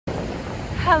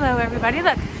Hello everybody,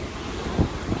 look.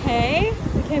 Hey,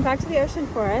 we came back to the ocean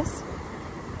forest.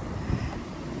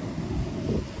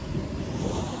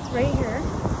 It's right here.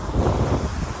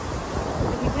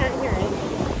 If you can't hear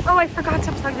it. Oh, I forgot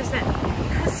to plug this in.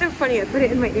 That's so funny, I put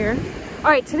it in my ear.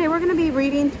 Alright, today we're going to be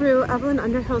reading through Evelyn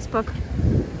Underhill's book.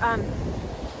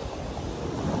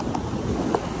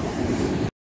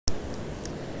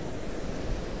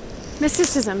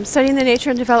 Mysticism, studying the nature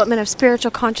and development of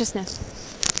spiritual consciousness.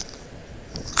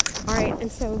 Alright,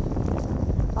 and so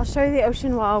I'll show you the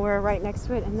ocean while we're right next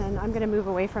to it, and then I'm going to move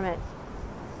away from it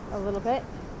a little bit.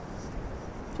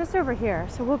 Just over here,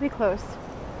 so we'll be close.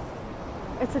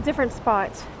 It's a different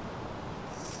spot.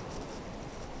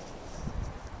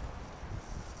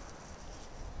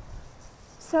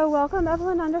 So welcome,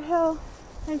 Evelyn Underhill,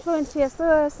 influenced C.S.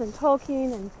 and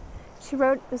Tolkien, and she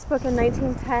wrote this book in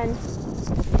 1910.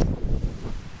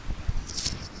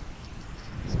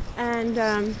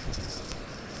 And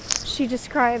she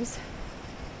describes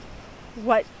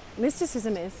what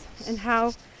mysticism is and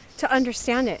how to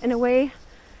understand it in a way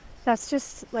that's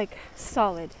just like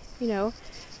solid, you know.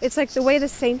 It's like the way the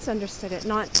saints understood it,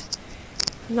 not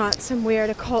some weird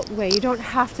occult way. You don't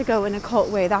have to go in a occult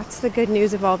way. That's the good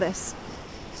news of all this.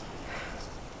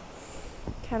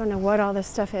 I don't know what all this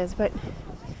stuff is, but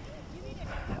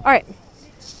all right.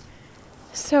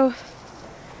 So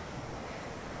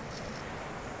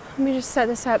let me just set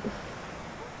this up.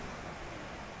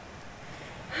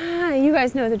 You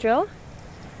guys know the drill.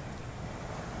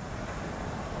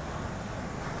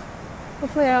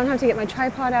 Hopefully I don't have to get my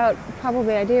tripod out.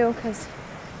 Probably I do, because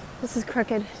this is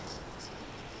crooked.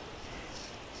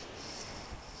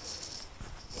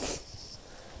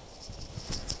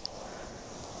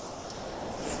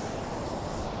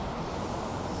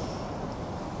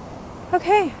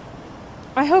 Okay,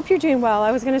 I hope you're doing well.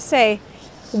 I was going to say,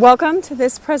 welcome to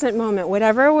this present moment.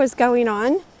 Whatever was going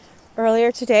on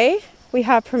earlier today, we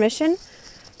have permission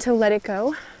to let it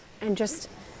go and just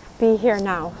be here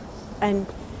now and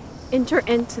enter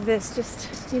into this.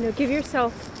 Just, you know, give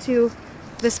yourself to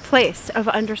this place of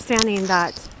understanding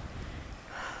that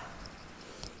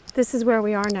this is where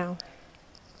we are now.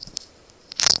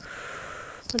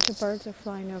 A bunch of birds are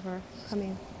flying over,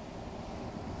 coming.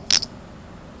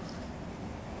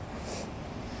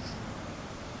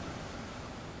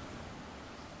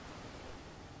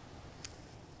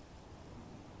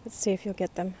 Let's see if you'll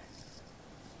get them.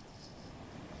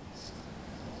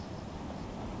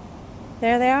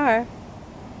 There they are.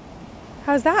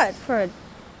 How's that for a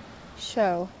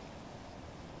show?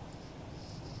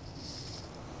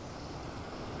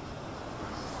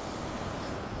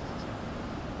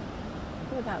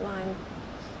 Look at that line.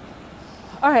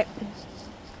 All right.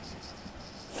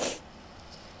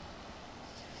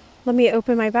 Let me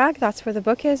open my bag. That's where the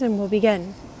book is, and we'll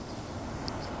begin.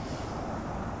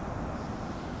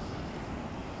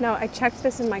 Now, I checked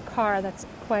this in my car. That's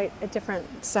quite a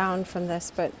different sound from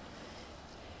this, but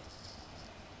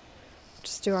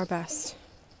just do our best.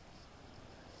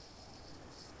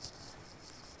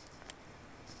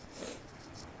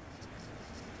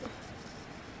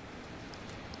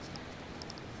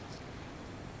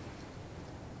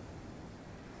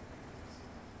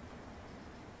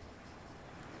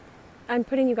 I'm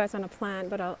putting you guys on a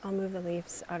plant, but I'll move the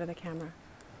leaves out of the camera.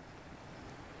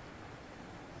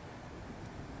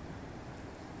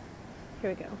 Here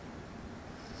we go.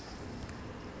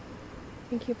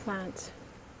 Thank you, plant.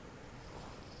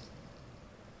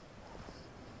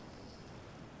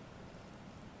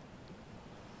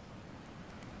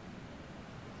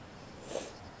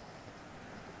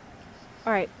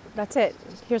 All right, that's it.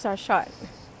 Here's our shot.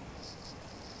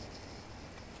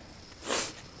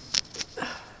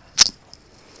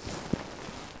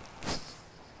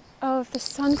 Oh, if the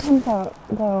sun comes out,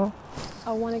 though,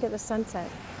 I'll want to get the sunset.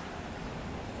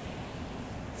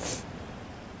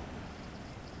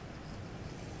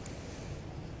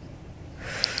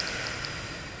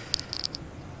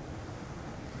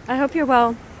 I hope you're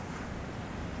well.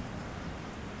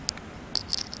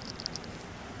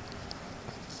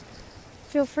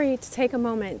 Feel free to take a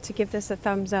moment to give this a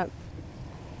thumbs up.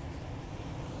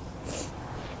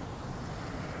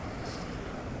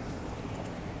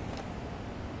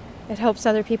 It helps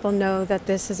other people know that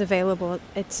this is available.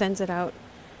 It sends it out,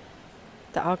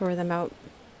 the algorithm out.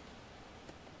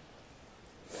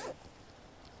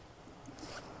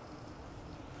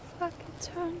 If I could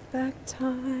turn back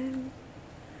time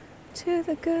to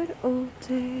the good old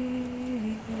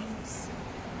days.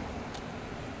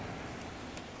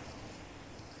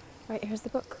 Right, here's the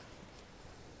book.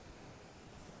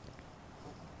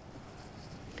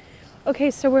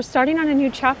 Okay, so we're starting on a new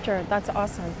chapter. That's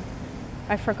awesome.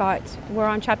 I forgot. We're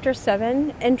on chapter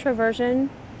 7, Introversion,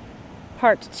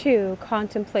 part 2,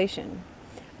 Contemplation.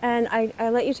 And I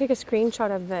let you take a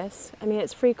screenshot of this. I mean,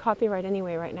 it's free copyright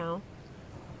anyway right now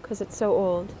because it's so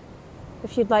old.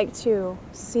 If you'd like to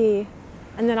see,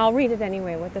 and then I'll read it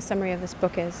anyway, what the summary of this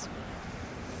book is.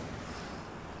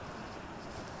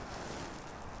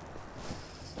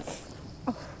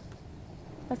 Oh,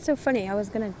 that's so funny. I was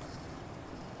going to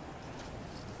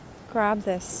grab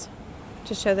this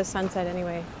to show the sunset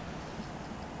anyway.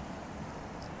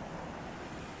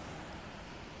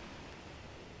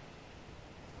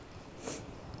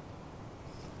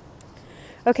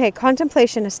 Okay,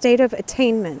 contemplation, a state of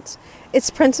attainment.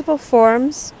 Its principal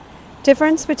forms,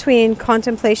 difference between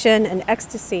contemplation and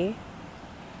ecstasy.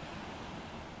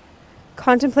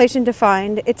 Contemplation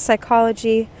defined, its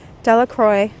psychology,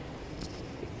 Delacroix.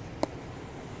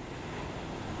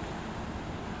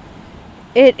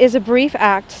 It is a brief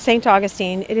act, St.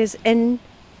 Augustine. It is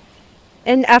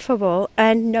ineffable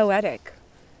and noetic.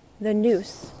 The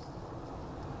nous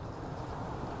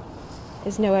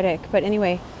is noetic, but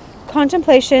anyway.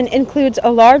 Contemplation includes a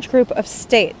large group of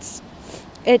states.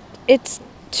 Its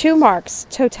two marks,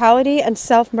 totality and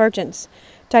self-mergence.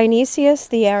 Dionysius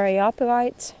the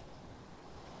Areopagite.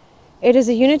 It is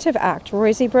a unitive act.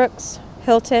 Rosie Brooks,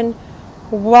 Hilton.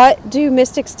 What do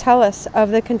mystics tell us of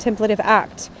the contemplative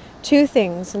act? Two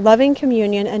things, loving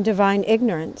communion and divine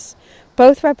ignorance.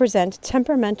 Both represent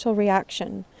temperamental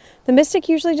reaction. The mystic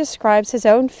usually describes his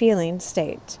own feeling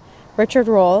state. Richard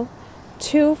Rolle.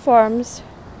 Two forms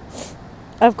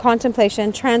of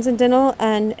contemplation, transcendental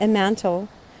and immanental.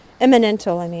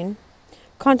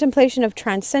 Contemplation of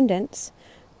transcendence,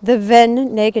 the via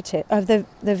negativa,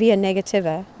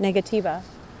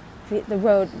 the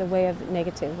road, the way of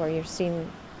negative, where you're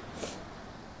seeing.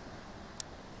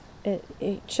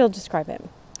 She'll describe it.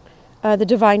 The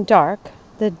divine dark,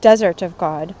 the desert of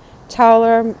God,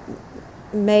 Tauler,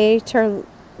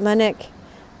 Maeterlinck,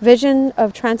 vision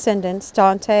of transcendence,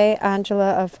 Dante,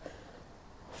 Angela of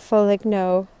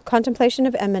Foligno, contemplation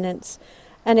of eminence,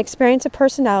 and experience of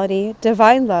personality,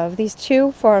 divine love. These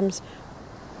two forms,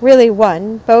 really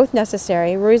one, both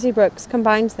necessary. Rosie Brooks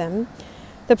combines them.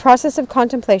 The process of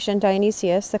contemplation,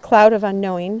 Dionysius, the cloud of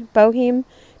unknowing, Boheme,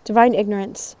 divine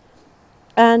ignorance,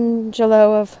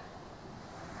 Angelo of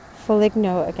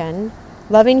Foligno again,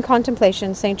 loving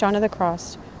contemplation, St. John of the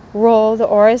Cross, Rolle, the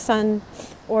orison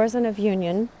of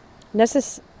union,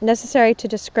 necessary to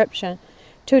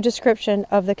a description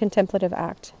of the contemplative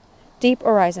act. Deep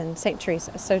horizon, St.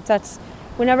 Teresa. So that's,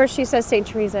 whenever she says St.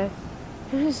 Teresa,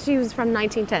 she was from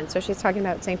 1910, so she's talking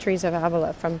about St. Teresa of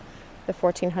Avila from the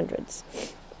 1400s.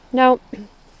 Now,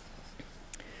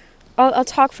 I'll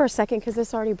talk for a second because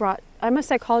this already I'm a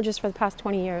psychologist for the past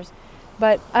 20 years,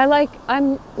 but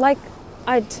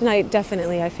tonight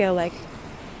definitely, I feel like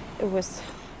it was,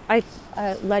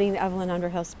 letting Evelyn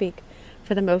Underhill speak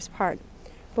for the most part.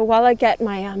 But while I get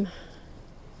my, I'm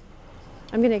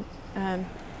going to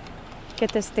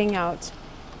get this thing out.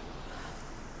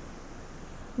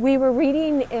 We were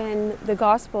reading in the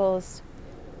Gospels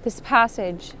this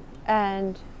passage,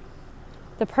 and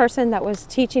the person that was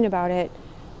teaching about it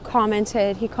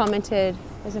commented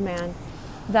as a man,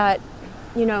 that,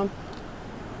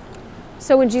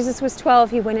 so when Jesus was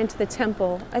 12, he went into the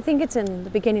temple. I think it's in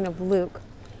the beginning of Luke.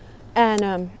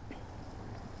 And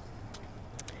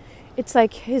it's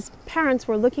like his parents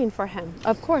were looking for him,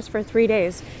 of course, for 3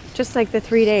 days, just like the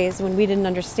 3 days when we didn't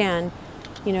understand,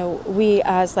 we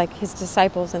as like his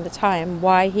disciples in the time,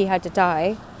 why he had to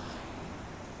die,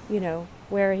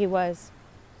 where he was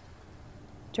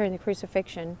during the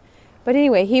crucifixion. But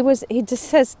anyway, he just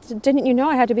says, didn't you know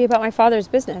I had to be about my Father's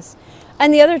business?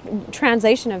 And the other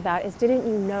translation of that is, didn't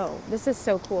you know? This is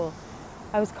so cool.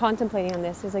 I was contemplating on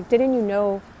this. It's like, didn't you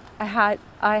know I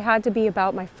had to be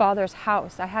about my Father's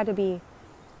house. I had to be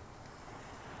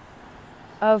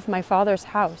of my Father's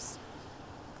house.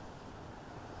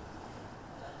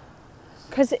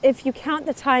 Because if you count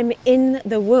the time in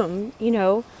the womb,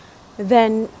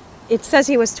 then it says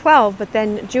he was 12, but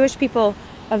then Jewish people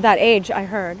of that age, I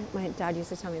heard, my dad used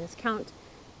to tell me this, count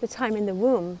the time in the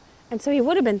womb. And so he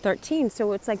would have been 13,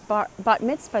 so it's like bat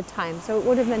mitzvah time. So it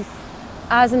would have been,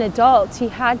 as an adult, he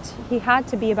had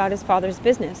to be about his Father's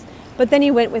business. But then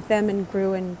he went with them and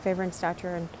grew in favor and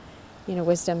stature and,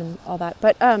 wisdom and all that.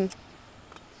 But,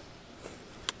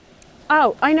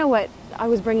 I know what I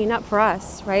was bringing up for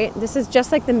us, right? This is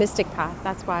just like the mystic path.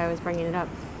 That's why I was bringing it up.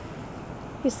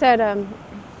 He said,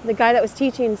 the guy that was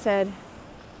teaching said,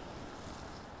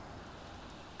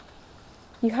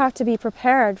 you have to be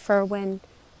prepared for when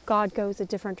God goes a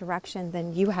different direction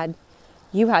than you had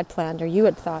planned or you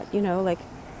had thought,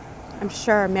 I'm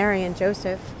sure Mary and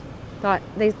Joseph thought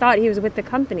he was with the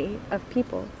company of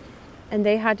people, and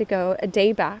they had to go a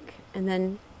day back and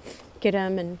then get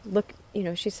him and look.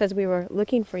 She says, we were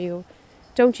looking for you.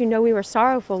 Don't you know we were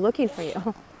sorrowful looking for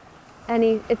you? And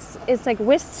it's like,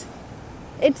 wist.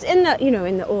 It's in the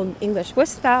in the old English,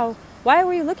 wist thou? Why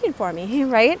were you looking for me?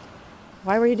 Right?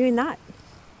 Why were you doing that?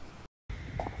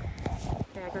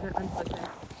 Okay, I gotta unplug that.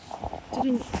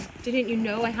 Didn't you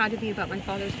know I had to be about my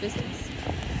Father's business?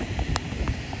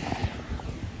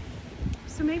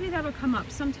 So maybe that'll come up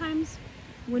sometimes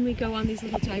when we go on these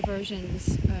little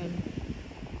diversions.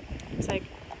 It's like,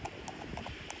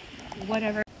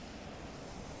 whatever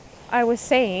I was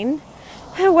saying,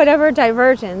 whatever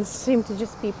diversions seem to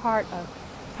just be part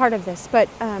of this. But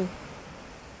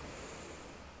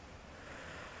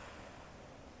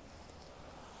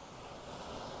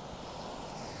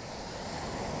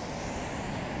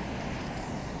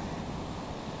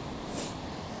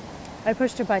I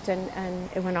pushed a button and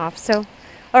it went off. So,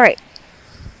 all right,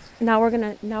 now we're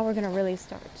gonna really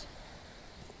start.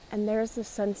 And there's the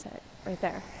sunset right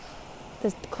there.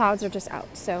 The clouds are just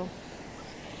out. So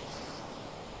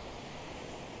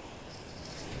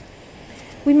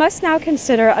we must now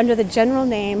consider, under the general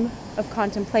name of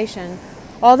contemplation,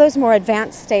 all those more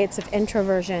advanced states of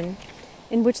introversion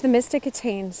in which the mystic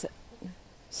attains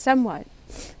somewhat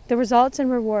the results and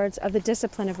rewards of the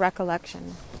discipline of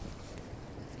recollection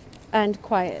and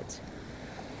quiet.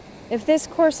 If this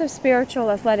course of spiritual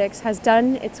athletics has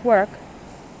done its work,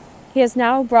 he has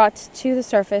now brought to the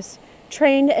surface,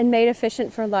 trained and made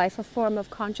efficient for life, a form of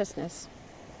consciousness.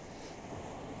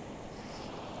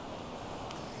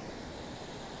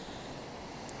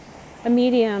 A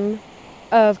medium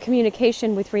of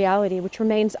communication with reality which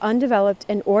remains undeveloped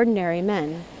in ordinary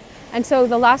men. And so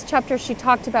the last chapter she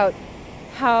talked about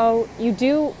how you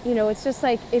do, it's just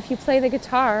like if you play the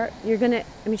guitar, you're going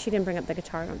to, she didn't bring up the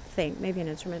guitar, I don't think, maybe an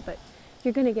instrument, but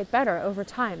you're going to get better over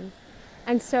time.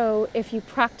 And so if you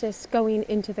practice going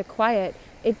into the quiet,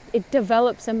 it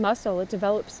develops a muscle, it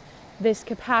develops this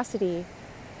capacity.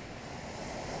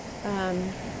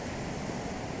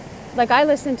 Like I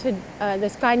listened to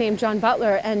this guy named John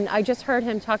Butler, and I just heard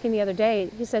him talking the other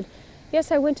day. He said, yes,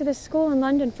 I went to this school in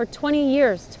London for 20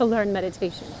 years to learn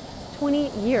meditation. 20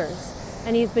 years.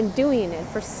 And he's been doing it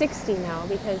for 60 now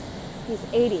because he's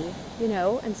 80,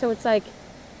 And so it's like,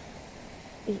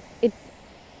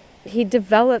 he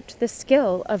developed the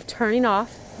skill of turning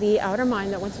off the outer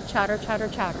mind that wants to chatter,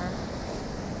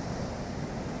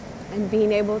 and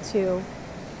being able to,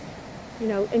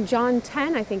 in John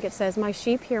 10, I think it says, my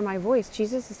sheep hear my voice.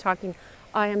 Jesus is talking,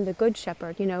 I am the good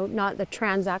shepherd, not the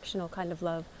transactional kind of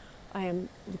love. I am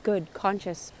the good,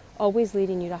 conscious, always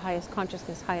leading you to highest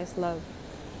consciousness, highest love.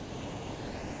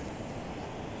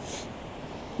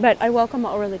 But I welcome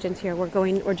all religions here.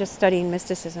 We're just studying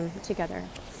mysticism together.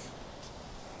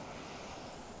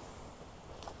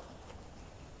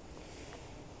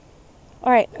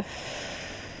 All right.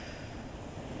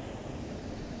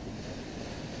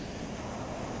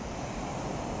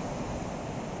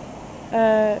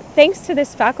 Thanks to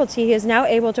this faculty, he is now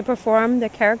able to perform the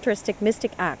characteristic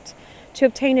mystic act, to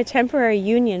obtain a temporary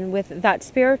union with that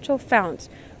spiritual fount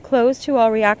closed to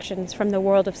all reactions from the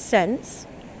world of sense,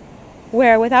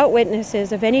 where, without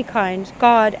witnesses of any kind,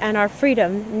 God and our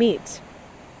freedom meet.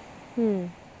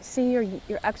 See,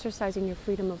 you're exercising your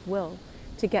freedom of will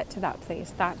to get to that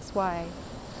place. That's why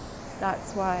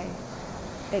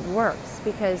it works,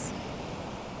 because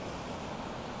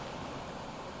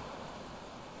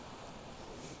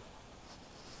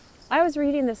I was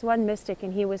reading this one mystic,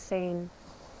 and he was saying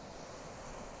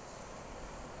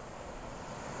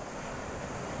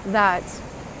that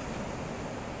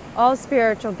all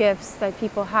spiritual gifts that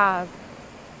people have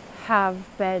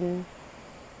been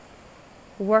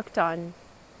worked on,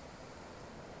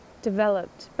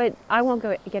 developed, but I won't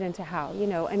get into how,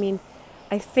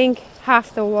 I think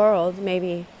half the world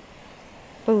maybe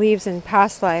believes in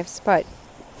past lives, but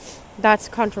that's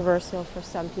controversial for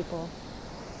some people.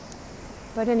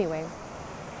 But anyway,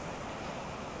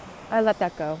 I let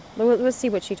that go. We'll see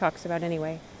what she talks about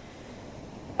anyway.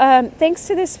 Thanks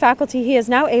to this faculty, he is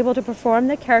now able to perform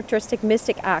the characteristic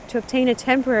mystic act to obtain a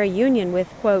temporary union with,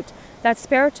 quote, that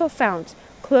spiritual fount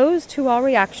closed to all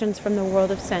reactions from the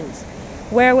world of sense,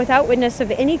 where without witness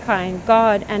of any kind,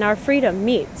 God and our freedom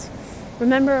meet.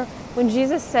 Remember when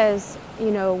Jesus says,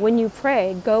 when you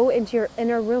pray, go into your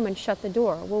inner room and shut the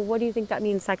door. Well, what do you think that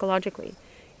means psychologically?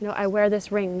 I wear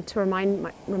this ring to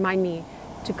remind me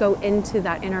to go into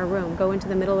that inner room, go into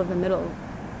the middle of the middle,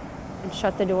 and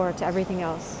shut the door to everything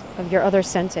else of your other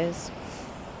senses,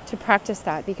 to practice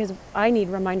that, because I need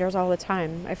reminders all the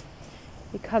time.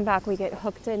 We come back, we get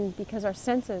hooked in because our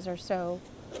senses are so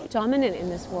dominant in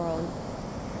this world.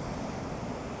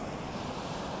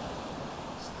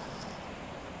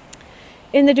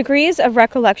 In the degrees of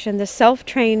recollection, the self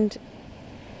trained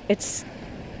itself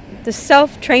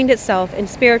in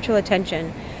spiritual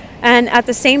attention, and at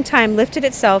the same time lifted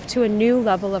itself to a new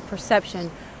level of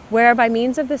perception, where by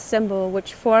means of the symbol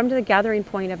which formed the gathering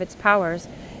point of its powers,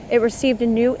 it received a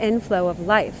new inflow of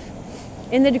life.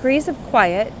 In the degrees of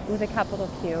quiet, with a capital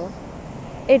Q,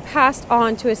 it passed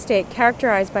on to a state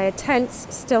characterized by a tense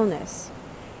stillness,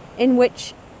 in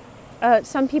which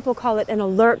some people call it an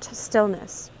alert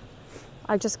stillness.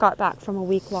 I just got back from a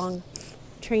week-long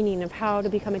training of how to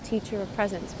become a teacher of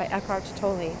presence by JRR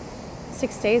Tolkien.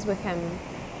 6 days with him.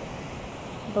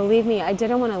 Believe me, I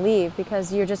didn't want to leave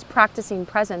because you're just practicing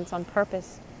presence on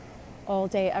purpose all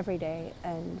day, every day.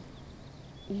 And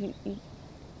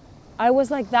I was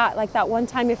like that one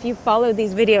time. If you followed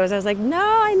these videos, I was like,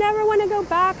 no, I never want to go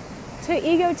back to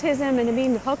egotism and to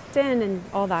being hooked in and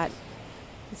all that.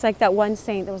 It's like that one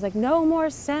saint that was like, no more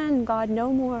sin, God,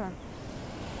 no more.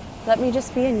 Let me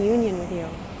just be in union with you.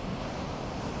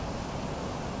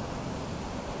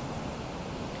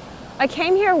 I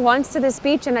came here once to this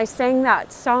beach and I sang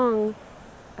that song,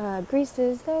 Greece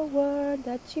is the word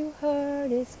that you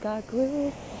heard, it's got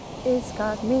groove, it's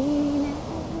got meaning.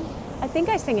 I think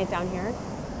I sang it down here.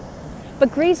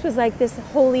 But Greece was like this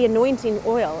holy anointing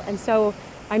oil, and so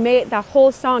that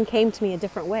whole song came to me a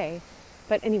different way.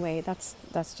 But anyway, that's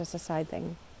just a side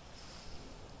thing.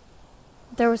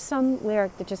 There was some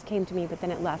lyric that just came to me, but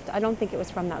then it left. I don't think it was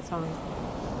from that song,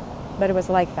 but it was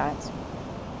like that.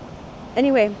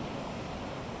 Anyway,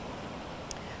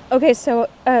 okay, so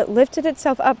lifted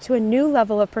itself up to a new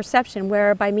level of perception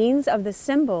where by means of the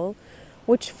symbol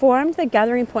which formed the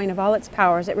gathering point of all its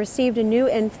powers, it received a new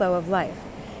inflow of life.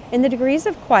 In the degrees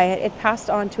of quiet, it passed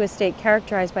on to a state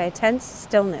characterized by a tense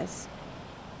stillness,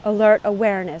 alert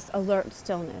awareness, alert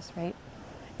stillness, right?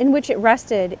 In which it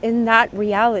rested in that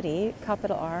reality,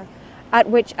 capital R, at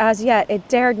which as yet it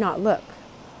dared not look.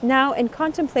 Now in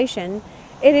contemplation,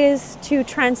 it is to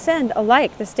transcend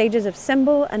alike the stages of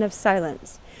symbol and of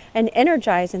silence, and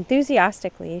energize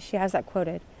enthusiastically, she has that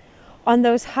quoted, on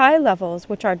those high levels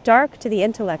which are dark to the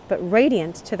intellect but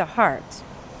radiant to the heart.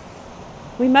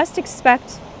 We must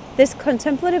expect this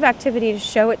contemplative activity to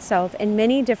show itself in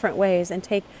many different ways and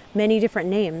take many different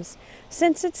names,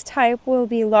 since its type will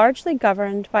be largely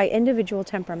governed by individual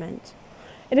temperament.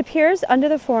 It appears under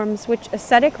the forms which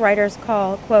ascetic writers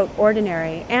call, quote,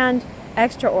 ordinary and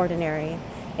extraordinary,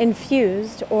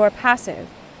 infused or passive,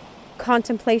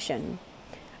 contemplation,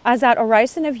 as that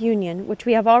orison of union which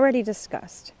we have already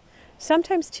discussed.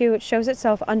 Sometimes, too, it shows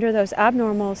itself under those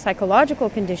abnormal psychological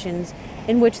conditions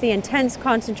in which the intense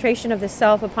concentration of the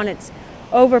self upon its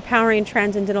overpowering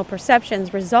transcendental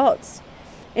perceptions results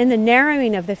in the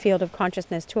narrowing of the field of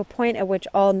consciousness to a point at which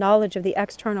all knowledge of the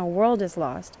external world is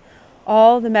lost.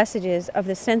 All the messages of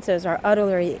the senses are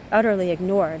utterly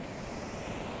ignored.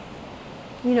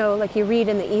 You know, like you read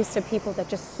in the East of people that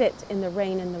just sit in the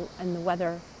rain and the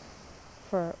weather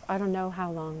for I don't know how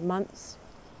long, months.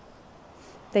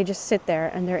 They just sit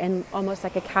there and they're in almost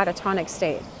like a catatonic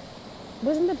state.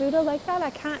 Wasn't the Buddha like that? I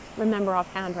can't remember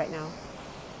offhand right now.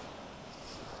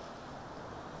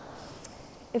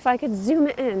 If I could zoom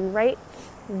in right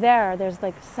there, there's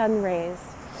like sun rays.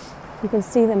 You can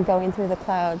see them going through the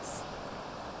clouds.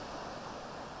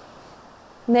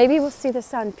 Maybe we'll see the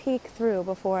sun peek through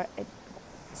before it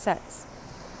sets.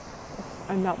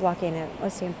 I'm not blocking it.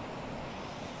 Let's see.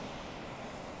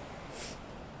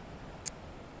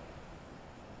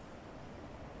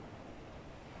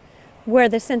 Where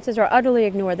the senses are utterly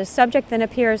ignored, the subject then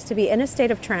appears to be in a state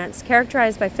of trance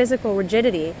characterized by physical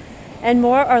rigidity and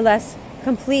more or less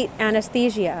complete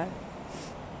anesthesia.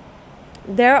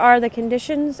 These are the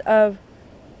conditions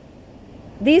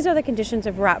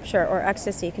of rapture or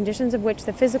ecstasy, conditions of which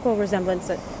the physical resemblance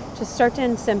to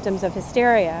certain symptoms of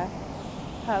hysteria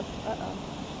have.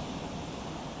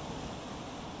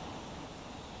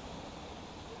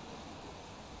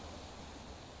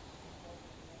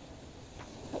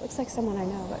 That looks like someone I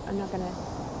know, but I'm not gonna.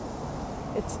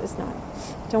 It's not.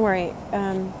 Don't worry.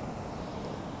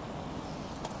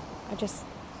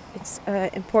 It's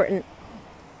important.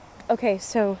 Okay,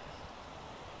 so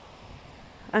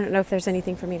I don't know if there's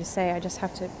anything for me to say. I just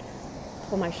have to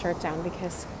pull my shirt down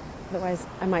because otherwise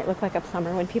I might look like a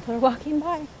plumber when people are walking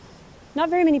by. Not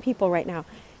very many people right now.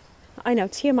 I know,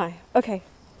 TMI. Okay,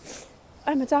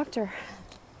 I'm a doctor.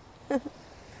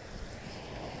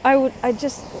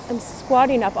 I'm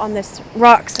squatting up on this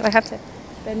rock, so I have to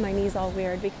bend my knees all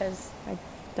weird because I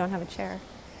don't have a chair.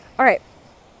 All right.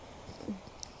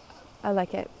 I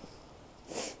like it.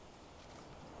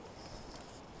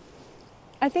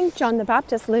 I think John the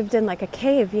Baptist lived in like a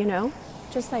cave, you know,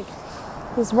 just like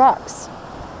these rocks.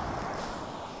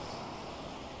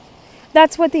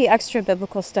 That's what the extra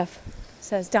biblical stuff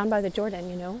says, down by the Jordan,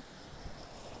 you know.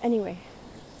 Anyway.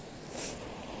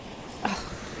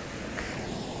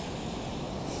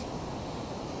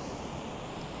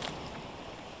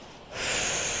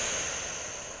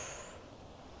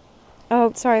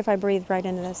 Oh, sorry if I breathed right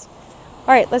into this.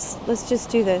 All right, let's just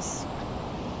do this.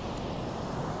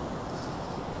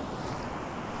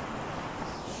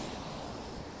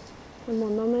 One more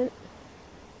moment.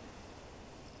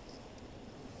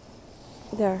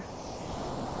 There.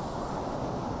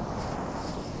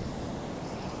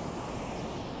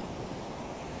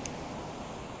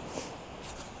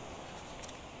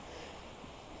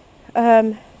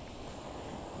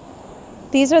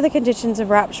 These are the conditions of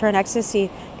rapture and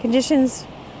ecstasy, conditions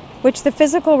which the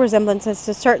physical resemblances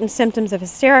to certain symptoms of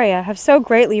hysteria have so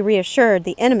greatly reassured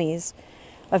the enemies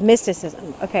of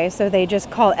mysticism. Okay, so they just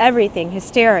call everything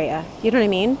hysteria. You know what I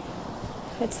mean?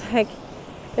 It's like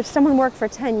if someone worked for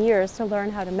 10 years to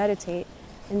learn how to meditate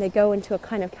and they go into a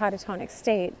kind of catatonic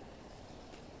state,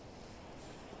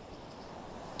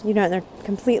 you know, they're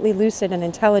completely lucid and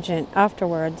intelligent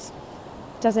afterwards,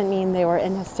 doesn't mean they were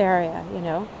in hysteria, you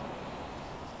know?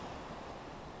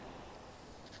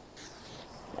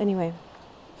 Anyway,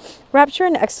 rapture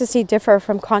and ecstasy differ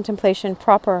from contemplation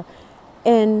proper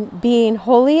in being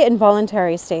wholly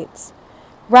involuntary states.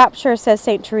 Rapture, says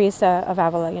Saint Teresa of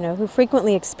Avila, you know, who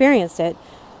frequently experienced it,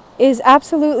 is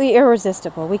absolutely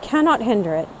irresistible. We cannot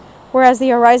hinder it. Whereas the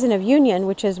horizon of union,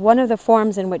 which is one of the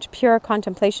forms in which pure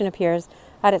contemplation appears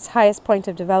at its highest point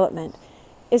of development,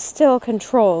 is still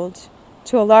controlled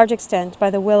to a large extent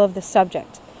by the will of the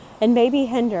subject, and may be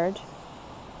hindered,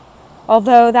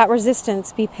 although that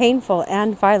resistance be painful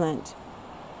and violent.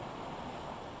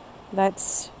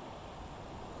 That's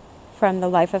from the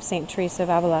life of Saint Teresa of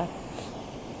Avila.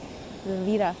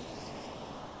 Vita.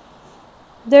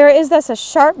 There is thus a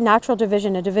sharp natural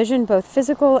division, a division both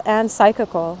physical and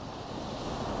psychical,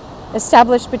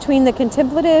 established between the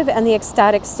contemplative and the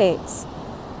ecstatic states,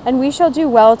 and we shall do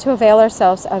well to avail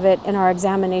ourselves of it in our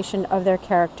examination of their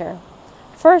character.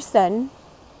 First, then,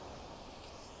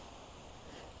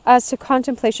 as to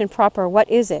contemplation proper, what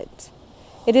is it?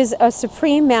 It is a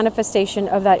supreme manifestation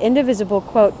of that indivisible,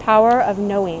 quote, power of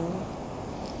knowing,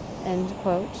 end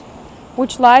quote,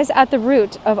 which lies at the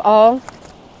root of all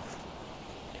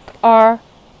our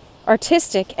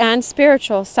artistic and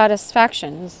spiritual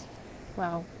satisfactions.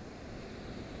 Wow.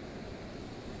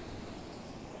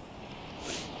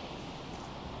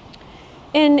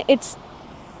 In its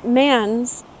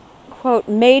man's, quote,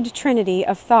 made trinity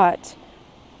of thought,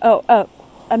 a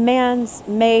man's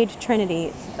made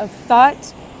trinity of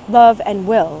thought, love, and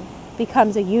will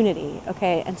becomes a unity,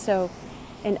 okay? And so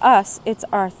in us, it's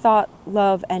our thought,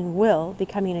 love, and will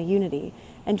becoming a unity.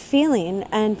 And feeling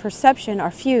and perception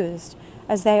are fused,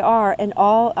 as they are in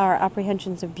all our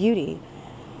apprehensions of beauty,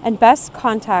 and best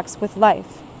contacts with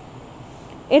life.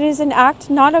 It is an act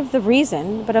not of the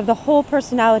reason, but of the whole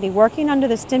personality working under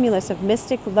the stimulus of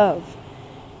mystic love.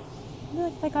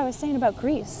 Like I was saying about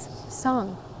Greece,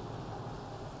 song.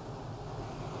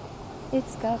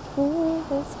 It's got cool,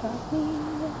 it's got me.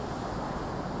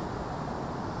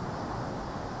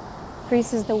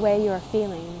 Greece is the way you're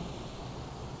feeling.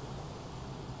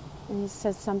 And he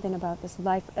says something about this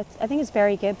life. I think it's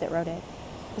Barry Gibb that wrote it.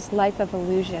 This life of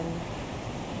illusion.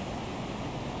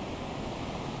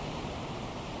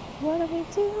 What are we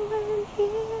doing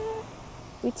here?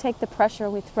 We take the pressure,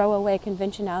 we throw away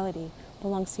conventionality.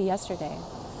 Belongs to yesterday.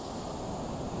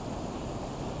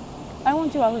 I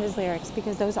won't do all of his lyrics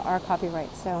because those are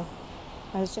copyright, so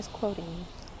I was just quoting.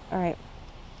 All right.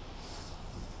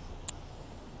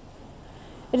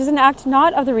 It is an act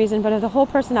not of the reason, but of the whole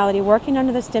personality working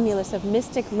under the stimulus of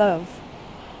mystic love.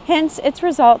 Hence, its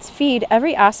results feed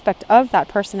every aspect of that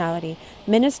personality,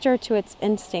 minister to its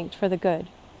instinct for the good,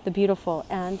 the beautiful,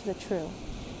 and the true.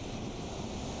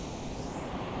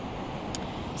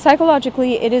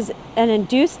 Psychologically, it is an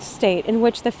induced state in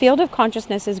which the field of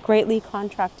consciousness is greatly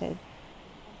contracted.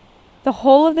 The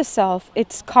whole of the self,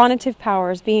 its cognitive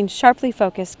powers being sharply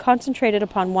focused, concentrated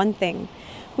upon one thing,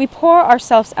 we pour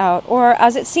ourselves out, or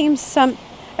as it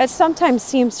sometimes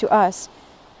seems to us,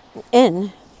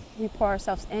 we pour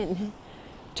ourselves in,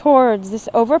 towards this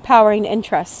overpowering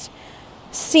interest,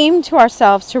 seem to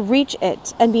ourselves to reach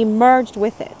it and be merged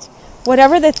with it.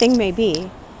 Whatever the thing may be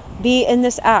in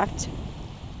this act.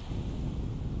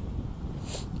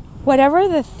 Whatever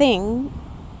the thing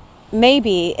may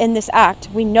be in this act,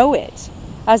 we know it,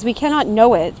 as we cannot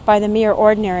know it by the mere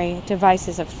ordinary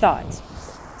devices of thought.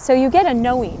 So you get a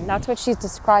knowing. That's what she's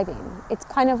describing. It's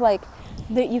kind of like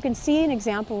that. You can see an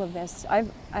example of this.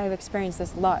 I've experienced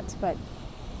this lots, but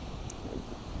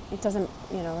it doesn't.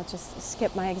 Let's just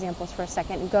skip my examples for a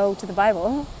second and go to the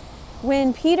Bible.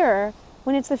 When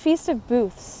it's the Feast of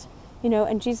Booths,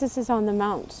 and Jesus is on the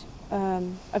Mount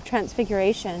of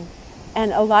Transfiguration,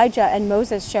 and Elijah and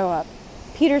Moses show up,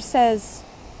 Peter says,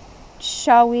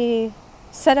 "Shall we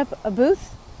set up a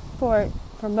booth for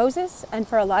Moses and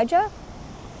for Elijah?"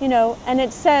 And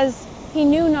it says he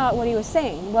knew not what he was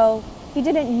saying. Well, he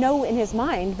didn't know in his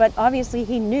mind, but obviously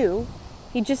he knew.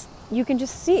 You can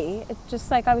just see. It's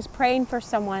just like I was praying for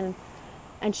someone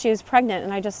and she was pregnant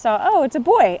and I just saw, oh, it's a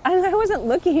boy. And I wasn't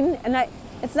looking, and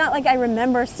it's not like I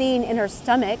remember seeing in her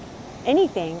stomach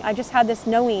anything. I just had this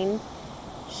knowing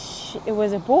it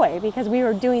was a boy, because we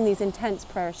were doing these intense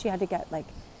prayers. She had to get like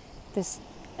this,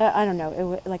 I don't know, it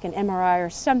was like an MRI or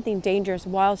something dangerous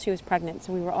while she was pregnant.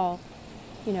 So we were all,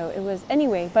 it was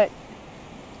anyway, but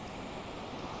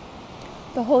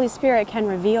the Holy Spirit can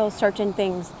reveal certain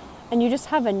things and you just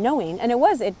have a knowing. And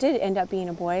it did end up being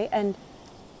a boy. And,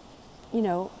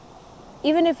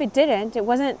 even if it didn't, it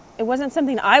wasn't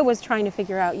something I was trying to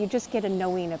figure out. You just get a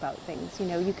knowing about things.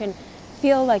 You can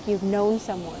feel like you've known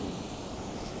someone.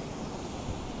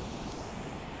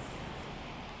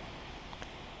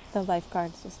 The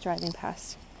lifeguard's just driving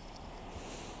past.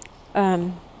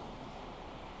 Or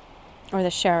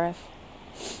the sheriff.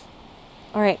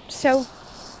 All right, so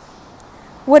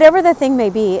whatever the thing may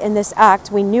be in this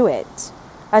act, we knew it,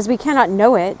 as we cannot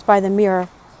know it by the mere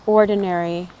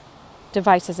ordinary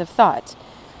devices of thought.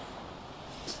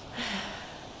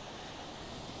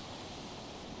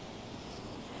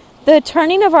 The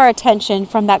turning of our attention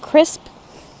from that crisp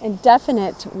and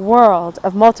definite world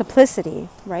of multiplicity,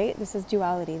 right? This is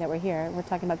duality that we're here. We're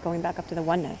talking about going back up to the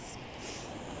oneness.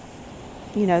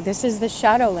 This is the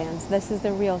shadowlands. This is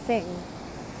the real thing.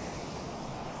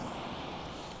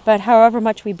 But however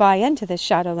much we buy into this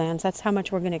shadowlands, that's how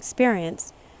much we're going to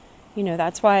experience.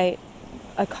 That's why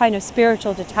a kind of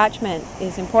spiritual detachment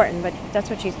is important, but that's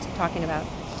what she's talking about.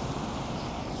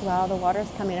 Wow, the water's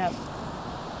coming up.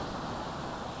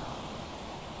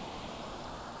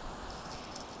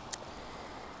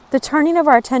 The turning of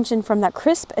our attention from that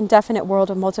crisp and definite world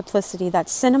of multiplicity, that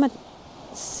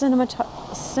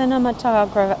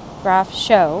cinematograph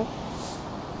show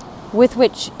with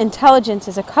which intelligence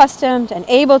is accustomed and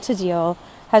able to deal,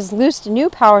 has loosed new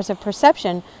powers of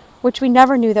perception which we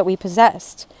never knew that we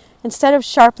possessed. Instead of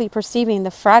sharply perceiving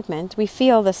the fragment, we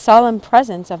feel the solemn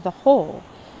presence of the whole.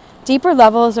 Deeper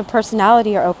levels of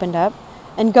personality are opened up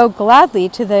and go gladly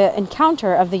to the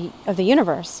encounter of the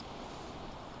universe.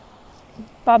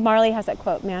 Bob Marley has that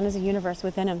quote, "Man is a universe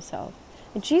within himself."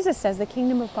 And Jesus says the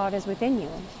kingdom of God is within you.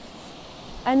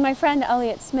 And my friend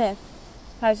Elliot Smith,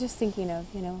 I was just thinking of,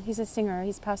 he's a singer,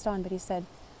 he's passed on, but he said,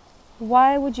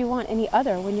 why would you want any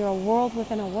other when you're a world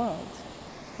within a world?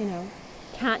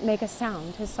 Can't make a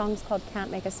sound. His song's called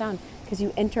Can't Make a Sound, because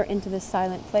you enter into this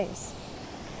silent place.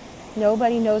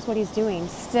 Nobody knows what he's doing,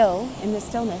 still in the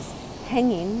stillness,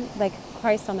 hanging like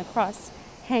Christ on the cross,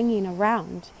 hanging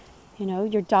around.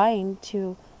 You're dying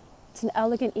to, it's an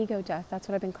elegant ego death. That's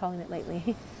what I've been calling it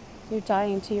lately. You're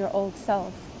dying to your old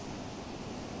self.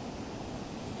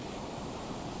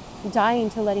 Dying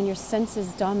to letting your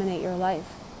senses dominate your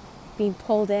life. Being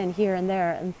pulled in here and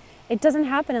there. And it doesn't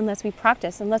happen unless we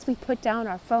practice, unless we put down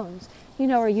our phones,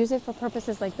 or use it for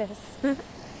purposes like this.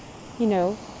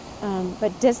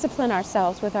 But discipline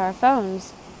ourselves with our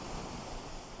phones,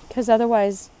 because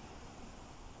otherwise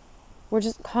we're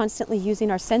just constantly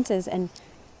using our senses and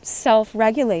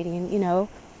self-regulating,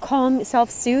 calm,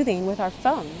 self-soothing with our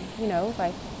phone,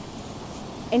 by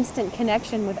instant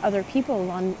connection with other people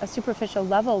on a superficial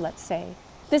level, let's say.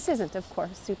 This isn't, of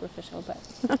course, superficial, but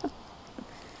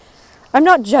I'm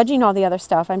not judging all the other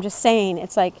stuff. I'm just saying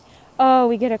it's like, oh,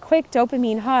 we get a quick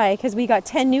dopamine high because we got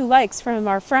 10 new likes from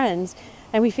our friends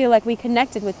and we feel like we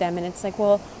connected with them. And it's like,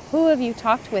 well, who have you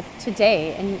talked with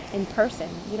today in person?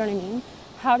 You know what I mean?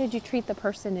 How did you treat the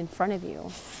person in front of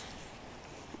you?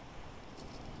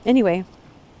 Anyway,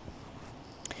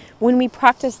 when we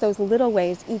practice those little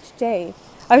ways each day,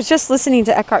 I was just listening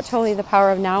to Eckhart Tolle, The Power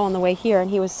of Now, on the way here,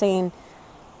 and he was saying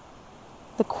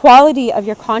the quality of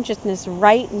your consciousness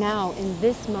right now in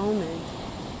this moment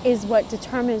is what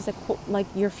determines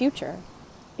your future.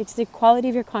 It's the quality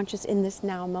of your conscious in this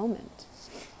now moment.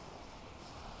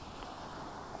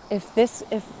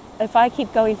 If I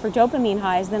keep going for dopamine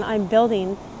highs, then I'm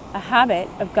building a habit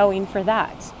of going for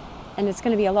that. And it's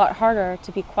going to be a lot harder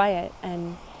to be quiet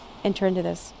and enter into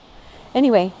this.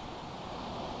 Anyway,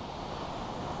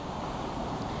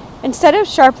 Instead of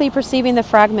sharply perceiving the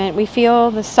fragment, we feel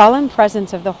the solemn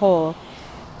presence of the whole.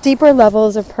 Deeper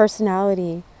levels of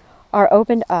personality are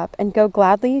opened up and go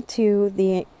gladly to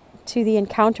the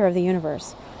encounter of the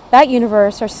universe. That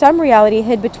universe, or some reality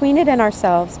hid between it and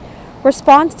ourselves,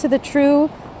 responds to the true,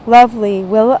 lovely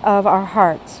will of our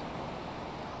hearts.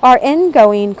 Our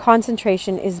ingoing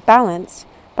concentration is balanced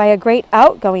by a great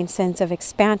outgoing sense of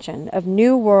expansion, of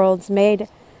new worlds made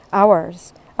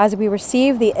ours, as we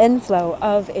receive the inflow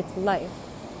of its life.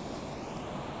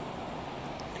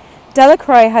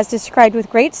 Delacroix has described with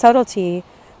great subtlety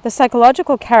the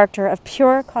psychological character of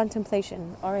pure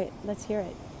contemplation. All right, let's hear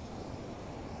it.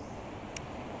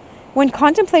 When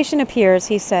contemplation appears,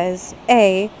 he says,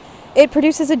 A, it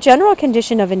produces a general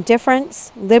condition of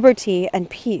indifference, liberty, and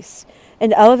peace,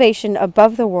 an elevation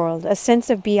above the world, a sense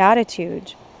of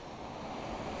beatitude.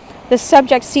 The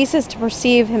subject ceases to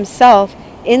perceive himself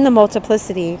in the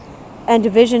multiplicity and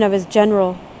division of his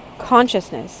general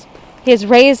consciousness. He is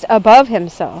raised above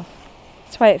himself.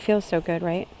 That's why it feels so good,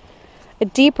 right? A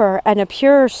deeper and a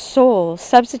purer soul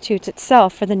substitutes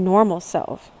itself for the normal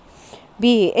self.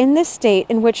 B, in this state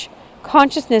in which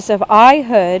consciousness of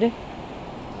I-hood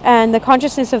and the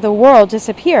consciousness of the world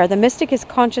disappear, the mystic is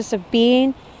conscious of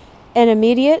being in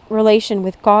immediate relation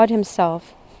with God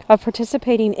himself, of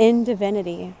participating in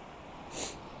divinity.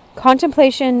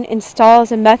 Contemplation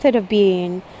installs a method of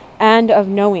being and of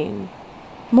knowing.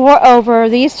 Moreover,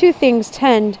 these two things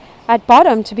tend at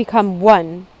bottom to become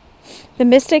one. The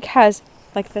mystic has,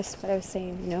 like this, what I was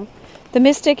saying, the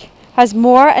mystic has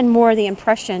more and more the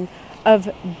impression of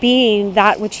being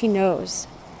that which he knows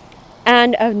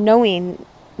and of knowing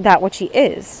that which he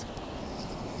is.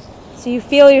 So you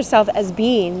feel yourself as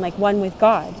being like one with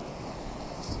God.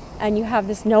 And you have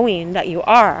this knowing that you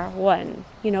are one,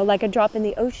 like a drop in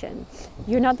the ocean.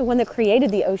 You're not the one that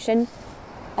created the ocean,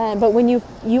 but when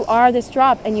you are this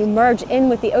drop and you merge in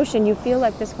with the ocean, you feel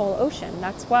like this whole ocean.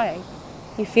 That's why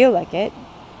you feel like it.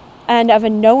 And of a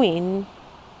knowing,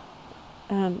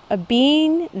 a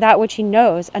being that which he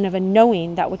knows, and of a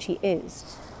knowing that which he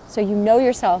is. So you know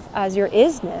yourself as your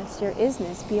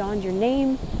isness beyond your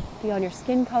name, beyond your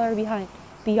skin color,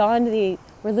 beyond the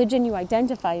religion you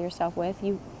identify yourself with.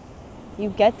 You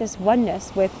get this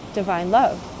oneness with divine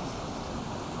love.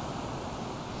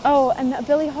 Oh, and a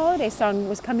Billie Holiday song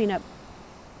was coming up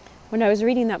when I was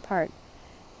reading that part.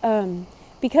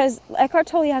 Because Eckhart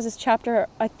Tolle has this chapter,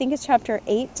 I think it's chapter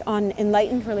 8, on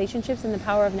enlightened relationships and the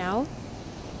power of now.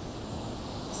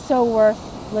 So worth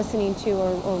listening to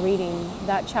or reading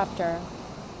that chapter,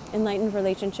 enlightened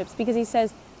relationships, because he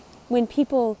says when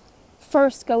people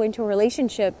first go into a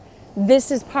relationship,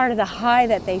 this is part of the high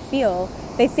that they feel.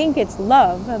 They think it's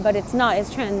love, but it's not.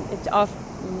 It's off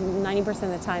 90%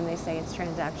 of the time they say it's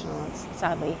transactional,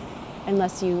 sadly,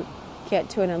 unless you get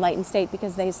to an enlightened state,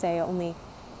 because they say only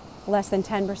less than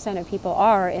 10% of people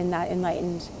are in that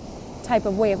enlightened type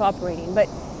of way of operating. But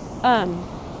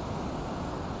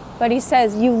he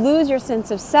says you lose your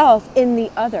sense of self in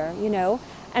the other,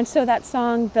 And so that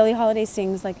song Billie Holiday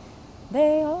sings, like,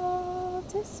 they all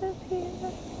disappear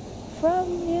from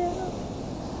you.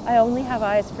 I only have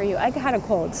eyes for you. I had a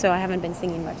cold, so I haven't been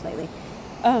singing much lately.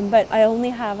 But I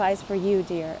only have eyes for you,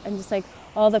 dear. And just like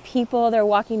all the people, they're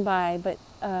walking by, but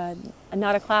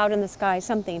not a cloud in the sky,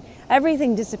 something.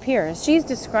 Everything disappears. She's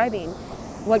describing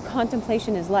what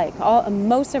contemplation is like.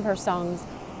 Most of her songs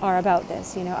are about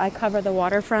this. I cover the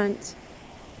waterfront.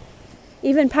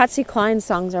 Even Patsy Cline's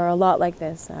songs are a lot like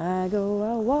this. I go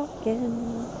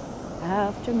a-walking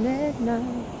after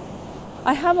midnight.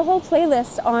 I have a whole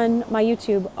playlist on my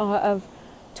YouTube of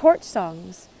torch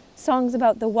songs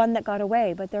about the one that got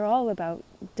away, but they're all about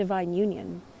divine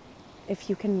union, if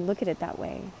you can look at it that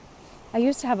way. I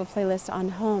used to have a playlist on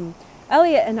home.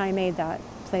 Elliot and I made that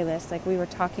playlist, like we were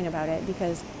talking about it,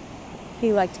 because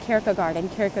he liked Kierkegaard,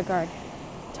 and Kierkegaard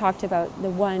talked about the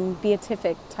one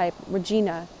beatific type.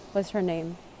 Regina was her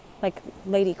name, like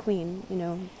Lady Queen,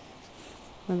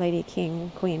 or Lady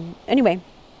King, Queen. Anyway.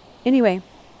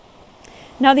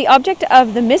 Now, the object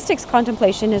of the mystic's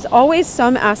contemplation is always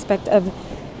some aspect of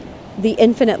the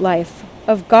infinite life,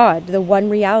 of God, the one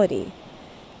reality.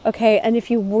 Okay, and if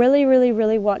you really, really,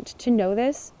 really want to know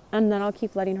this, and then I'll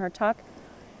keep letting her talk,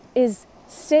 is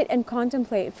sit and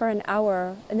contemplate for an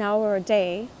hour a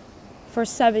day, for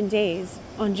 7 days,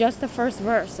 on just the first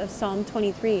verse of Psalm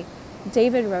 23.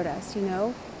 David wrote us,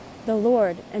 the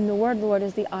Lord, and the word Lord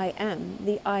is the I am,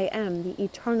 the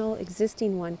eternal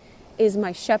existing one, is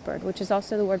my shepherd, which is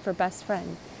also the word for best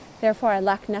friend. Therefore I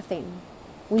lack nothing.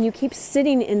 When you keep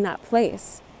sitting in that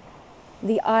place,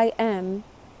 the I am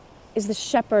is the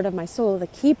shepherd of my soul, the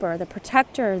keeper, the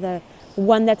protector, the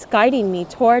one that's guiding me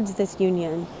towards this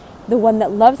union. the one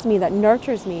that loves me, that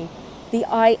nurtures me, the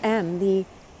I am, the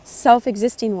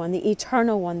self-existing one, the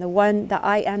eternal one, the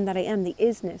I am that I am, the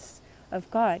isness of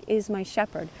God is my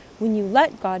shepherd. When you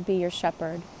let God be your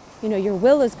shepherd, your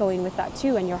will is going with that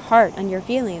too, and your heart and your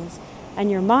feelings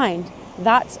and your mind.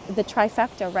 That's the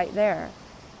trifecta right there.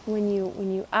 When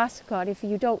you ask God, if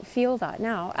you don't feel that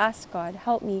now, ask God,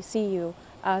 help me see you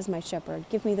as my shepherd.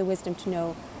 Give me the wisdom to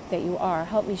know that you are.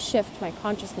 Help me shift my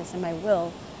consciousness and my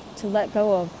will to let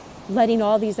go of letting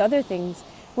all these other things.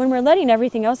 When we're letting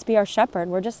everything else be our shepherd,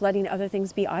 we're just letting other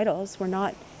things be idols. We're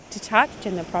not detached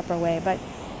in the proper way. But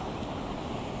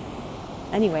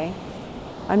anyway,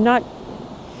 I'm not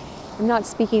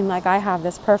speaking like I have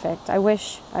this perfect. I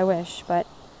wish, but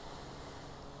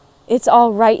it's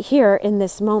all right here in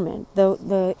this moment.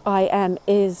 The I am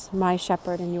is my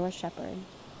shepherd and your shepherd.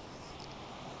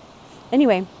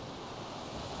 Anyway,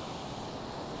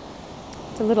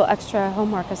 it's a little extra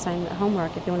homework if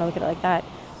you want to look at it like that.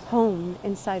 Home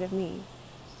inside of me.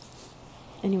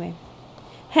 Anyway,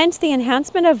 hence the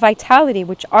enhancement of vitality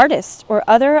which artists or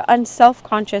other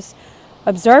unself-conscious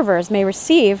observers may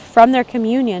receive from their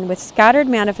communion with scattered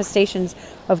manifestations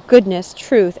of goodness,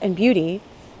 truth, and beauty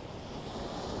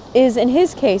is in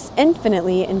his case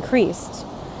infinitely increased.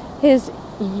 His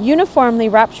uniformly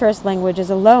rapturous language is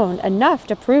alone enough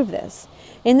to prove this.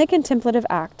 In the contemplative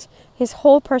act, his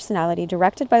whole personality,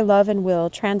 directed by love and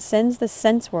will, transcends the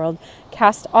sense world,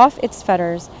 casts off its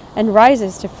fetters, and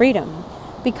rises to freedom,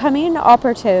 becoming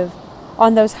operative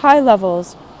on those high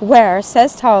levels where,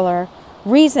 says Tauler,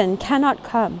 reason cannot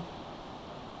come.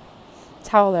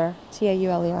 Tauler,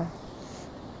 Tauler.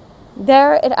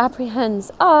 There it apprehends.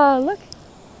 Look.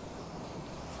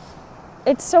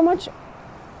 It's so much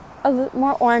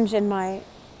more orange in my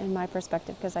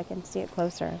perspective because I can see it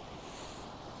closer.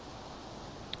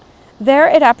 There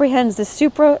it apprehends the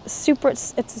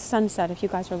it's a sunset if you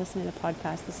guys are listening to the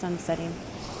podcast, the sun setting.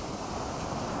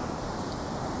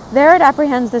 There it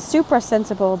apprehends the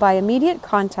suprasensible by immediate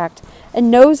contact and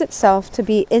knows itself to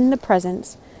be in the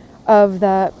presence of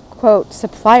the, quote,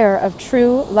 supplier of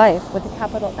true life with a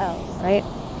capital L, right?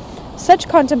 Such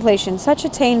contemplation, such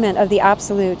attainment of the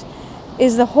absolute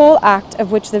is the whole act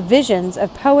of which the visions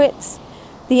of poets,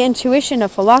 the intuition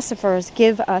of philosophers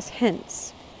give us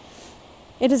hints.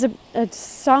 It is a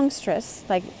songstress,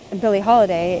 like Billie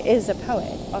Holiday is a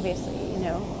poet, obviously,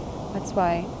 That's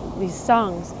why these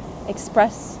songs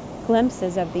express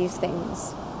glimpses of these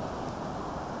things.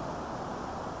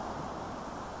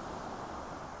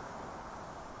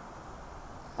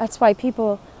 That's why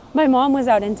my mom was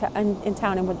out in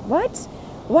town and would, what?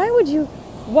 Why would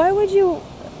you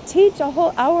teach a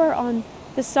whole hour on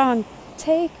the song,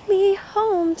 Take Me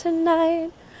Home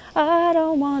Tonight? I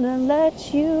don't want to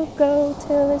let you go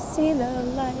till I see the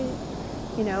light.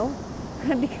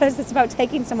 Because it's about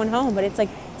taking someone home, but it's like,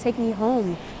 take me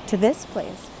home to this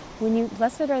place.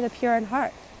 Blessed are the pure in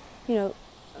heart,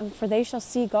 for they shall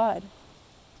see God.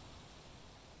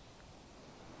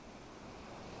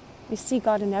 We see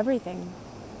God in everything.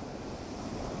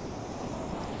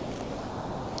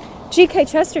 G.K.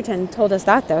 Chesterton told us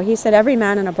that, though. He said every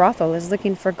man in a brothel is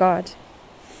looking for God.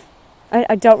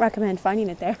 I don't recommend finding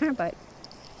it there, but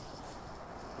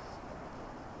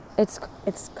it's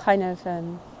kind of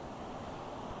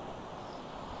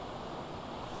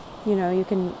you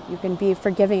can be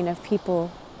forgiving of people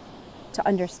to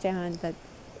understand that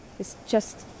it's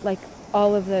just like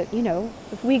all of the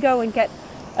if we go and get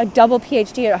a double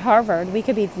PhD at Harvard, we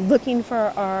could be looking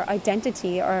for our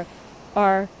identity or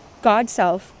our God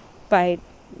self by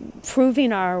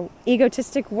proving our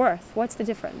egotistic worth. What's the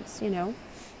difference,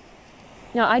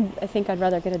 Now, I think I'd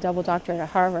rather get a double doctorate at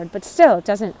Harvard, but still, it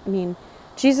doesn't,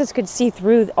 Jesus could see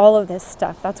through all of this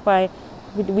stuff. That's why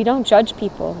we don't judge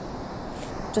people.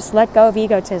 Just let go of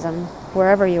egotism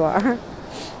wherever you are.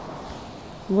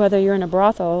 Whether you're in a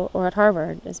brothel or at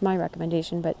Harvard is my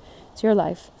recommendation, but it's your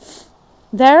life.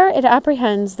 There it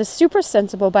apprehends the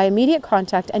suprasensible by immediate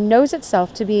contact and knows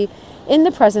itself to be in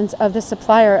the presence of the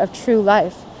supplier of true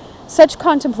life. Such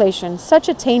contemplation, such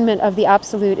attainment of the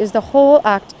absolute is the whole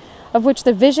act of which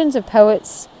the visions of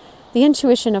poets, the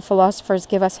intuition of philosophers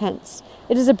give us hints.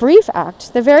 It is a brief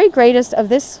act. The very greatest of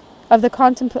the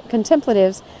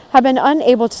contemplatives have been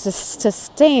unable to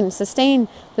sustain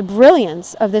the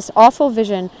brilliance of this awful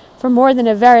vision for more than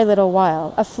a very little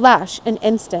while, a flash, an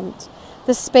instant,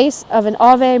 the space of an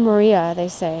Ave Maria, they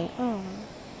say. Oh,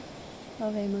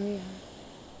 Ave Maria,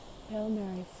 Hail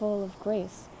Mary, full of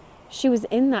grace. She was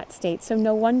in that state, so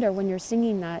no wonder when you're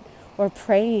singing that or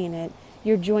praying it,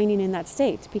 you're joining in that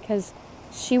state because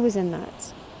she was in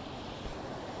that.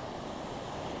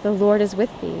 The Lord is with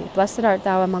thee. Blessed art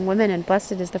thou among women, and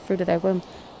blessed is the fruit of thy womb.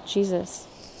 Jesus,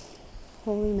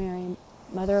 Holy Mary,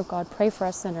 Mother of God, pray for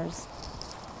us sinners.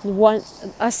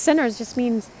 Us sinners just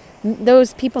means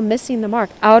those people missing the mark,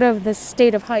 out of the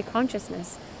state of high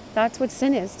consciousness. That's what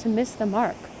sin is, to miss the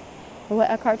mark. What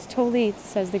Eckhart Tolle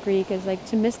says the Greek is like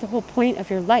to miss the whole point of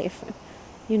your life,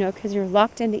 because you're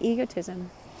locked into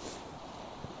egotism.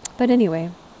 But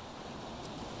anyway,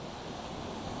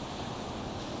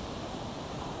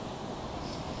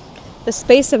 the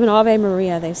space of an Ave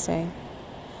Maria, they say.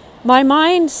 My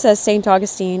mind, says St.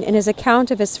 Augustine in his account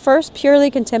of his first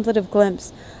purely contemplative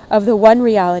glimpse of the one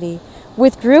reality,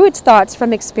 withdrew its thoughts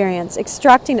from experience,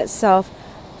 extracting itself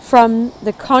from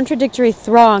the contradictory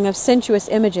throng of sensuous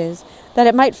images, that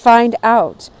it might find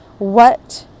out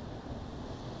what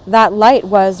that light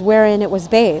was wherein it was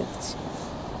bathed,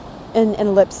 in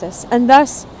ellipsis. And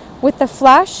thus, with the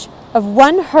flash of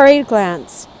one hurried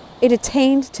glance, it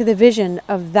attained to the vision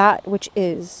of that which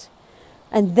is.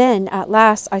 And then, at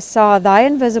last, I saw thy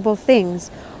invisible things,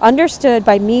 understood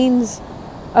by means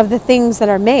of the things that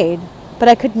are made. But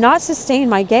I could not sustain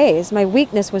my gaze. My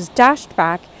weakness was dashed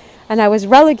back, and I was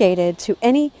relegated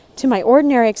to my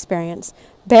ordinary experience,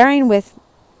 bearing with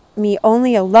me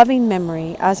only a loving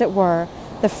memory, as it were,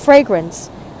 the fragrance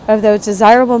of those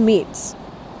desirable meats,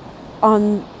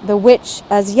 on the which,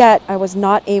 as yet, I was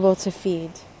not able to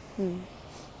feed.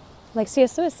 Like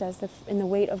C.S. Lewis says, in The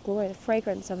Weight of Glory, the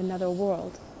fragrance of another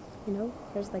world.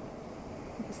 There's like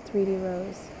this 3D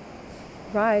rose.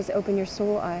 Rise, open your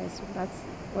soul eyes. That's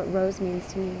what rose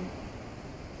means to me.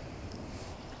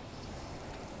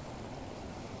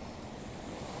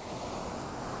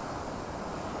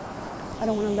 I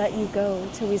don't want to let you go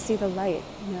till we see the light,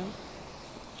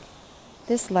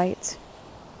 This light.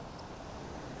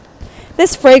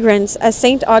 This fragrance, as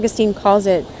St. Augustine calls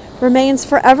it, remains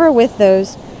forever with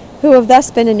those who have thus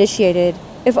been initiated,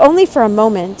 if only for a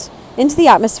moment, into the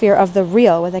atmosphere of the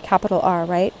real, with a capital R,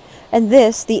 right? And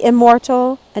this, the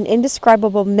immortal and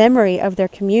indescribable memory of their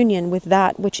communion with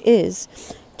that which is,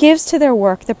 gives to their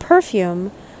work the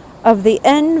perfume of the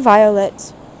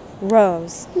inviolate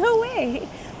rose. No way!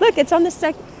 Look, it's on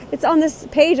this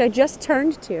page I just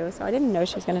turned to, so I didn't know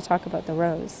she was going to talk about the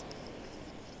rose.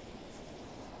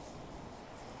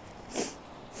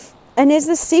 And is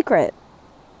the secret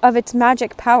of its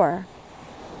magic power.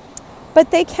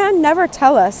 But they can never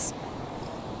tell us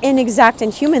in exact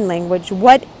and human language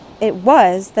what it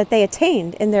was that they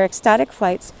attained in their ecstatic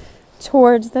flights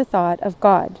towards the thought of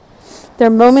God,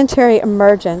 their momentary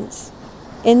emergence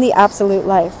in the absolute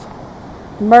life.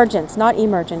 Emergence, not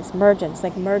emergence, emergence,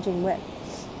 like merging with.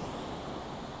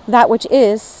 That which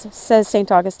is, says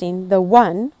St. Augustine, the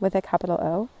one, with a capital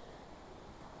O,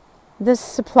 the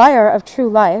supplier of true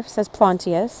life, says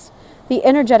Plotinus, the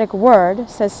energetic word,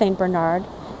 says St. Bernard,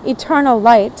 eternal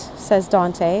light, says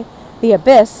Dante, the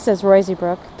abyss, says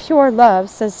Roysebrook, pure love,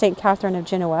 says St. Catherine of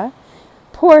Genoa,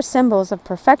 poor symbols of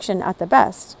perfection at the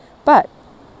best, but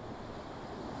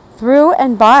through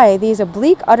and by these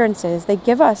oblique utterances, they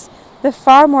give us the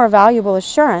far more valuable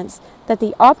assurance that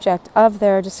the object of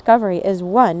their discovery is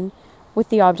one with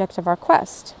the object of our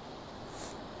quest.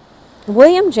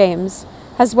 William James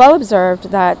has well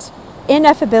observed that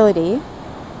ineffability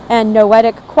and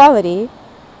noetic quality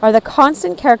are the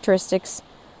constant characteristics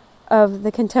of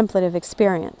the contemplative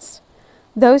experience.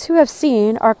 Those who have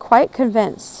seen are quite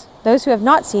convinced. Those who have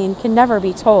not seen can never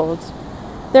be told.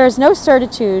 There is no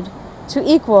certitude to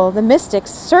equal the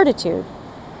mystic's certitude,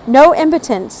 no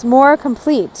impotence more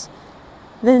complete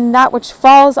than that which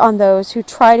falls on those who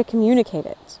try to communicate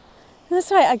it. And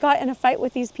that's why I got in a fight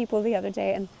with these people the other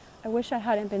day, and I wish I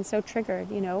hadn't been so triggered,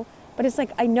 But it's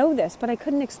like, I know this, but I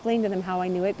couldn't explain to them how I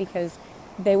knew it because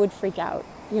they would freak out,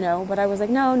 But I was like,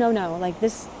 no. Like,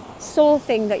 this soul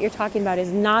thing that you're talking about is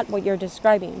not what you're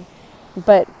describing.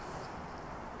 But,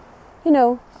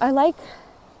 I like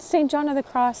St. John of the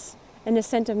Cross and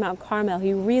Ascent of Mount Carmel.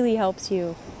 He really helps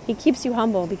you. He keeps you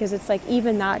humble because it's like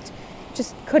even that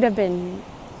just could have been,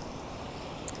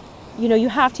 you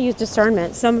have to use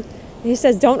discernment. He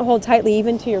says, don't hold tightly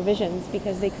even to your visions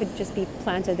because they could just be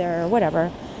planted there or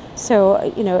whatever. So,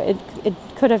 it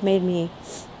could have made me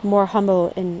more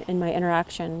humble in my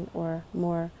interaction, or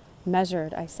more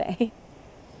measured, I say.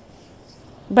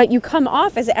 But you come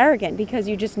off as arrogant because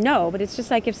you just know. But it's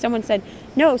just like if someone said,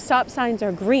 no, stop signs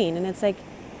are green. And it's like,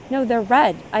 no, they're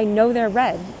red. I know they're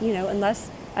red,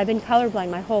 unless I've been colorblind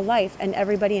my whole life. And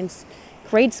everybody in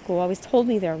grade school always told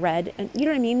me they're red. And you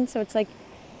know what I mean? So it's like,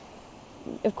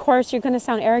 of course, you're going to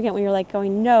sound arrogant when you're like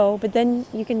going, no. But then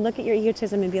you can look at your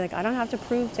egotism and be like, I don't have to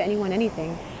prove to anyone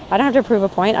anything. I don't have to prove a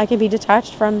point. I can be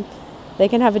detached from, they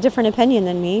can have a different opinion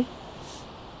than me.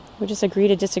 We just agree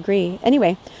to disagree.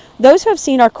 Anyway, those who have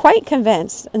seen are quite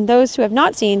convinced, and those who have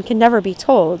not seen can never be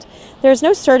told. There is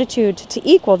no certitude to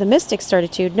equal the mystic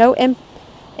certitude, no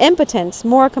impotence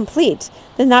more complete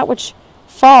than that which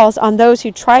falls on those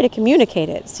who try to communicate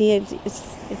it. See,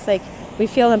 it's like we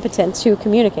feel impotent to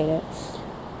communicate it.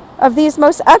 Of these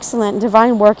most excellent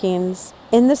divine workings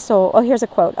in the soul, here's a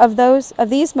quote, of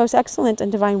these most excellent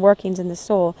and divine workings in the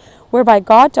soul, whereby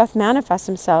God doth manifest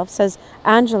himself, says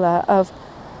Angela of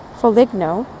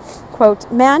Foligno,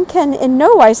 quote, man can in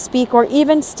no wise speak or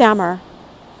even stammer.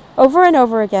 Over and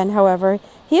over again, however,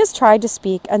 he has tried to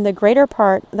speak, and the greater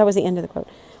part, that was the end of the quote,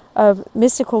 of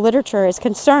mystical literature is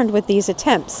concerned with these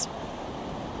attempts.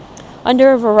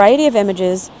 Under a variety of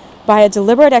images, by a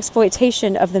deliberate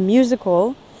exploitation of the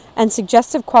musical and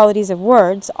suggestive qualities of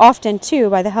words, often too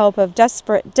by the help of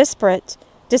disparate,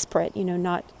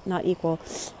 not equal,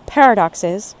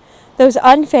 paradoxes, those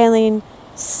unfailing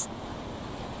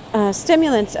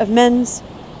stimulants of men's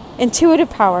intuitive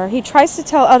power, he tries to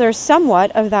tell others somewhat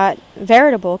of that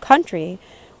veritable country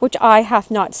which eye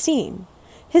hath not seen.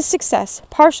 His success,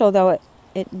 partial though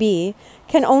it be,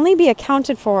 can only be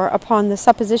accounted for upon the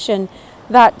supposition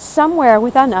that somewhere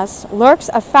within us lurks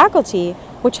a faculty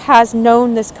which has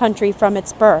known this country from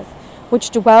its birth,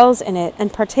 which dwells in it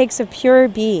and partakes of pure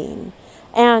being,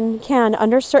 and can,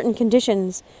 under certain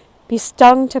conditions, be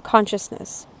stung to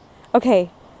consciousness. Okay.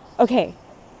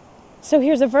 So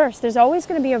here's a verse. There's always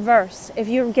going to be a verse. If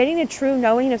you're getting a true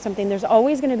knowing of something, there's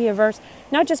always going to be a verse,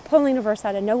 not just pulling a verse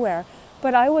out of nowhere.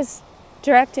 But I was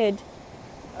directed,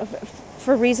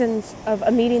 for reasons of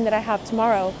a meeting that I have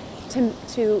tomorrow,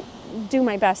 to do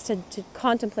my best to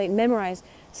contemplate and memorize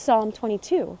Psalm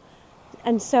 22.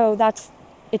 And so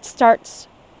it starts,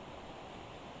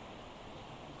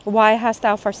 why hast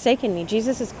thou forsaken me?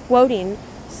 Jesus is quoting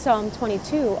Psalm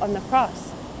 22 on the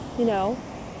cross,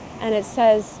 and it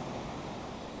says,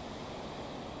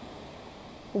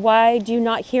 why do you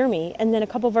not hear me? And then a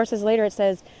couple verses later it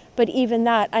says, but even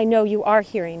that, I know you are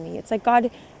hearing me. It's like God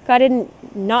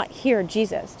didn't not hear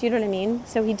Jesus. Do you know what I mean?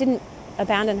 So he didn't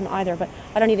abandon him either, but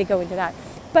I don't need to go into that.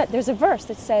 But there's a verse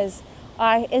that says,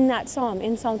 in that psalm,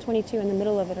 in Psalm 22, in the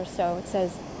middle of it or so, it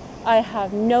says, I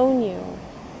have known you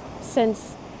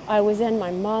since I was in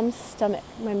my mom's stomach,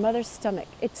 my mother's stomach.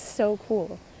 It's so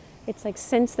cool. It's like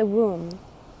since the womb.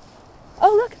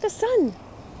 Oh, look at the sun.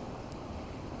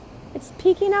 It's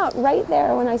peeking out right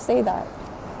there when I say that.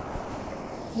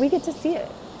 We get to see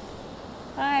it.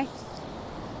 Hi.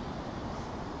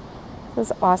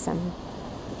 This is awesome.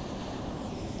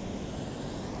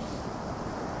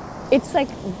 It's like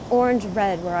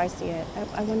orange-red where I see it.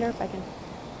 I wonder if I can,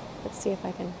 let's see if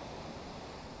I can.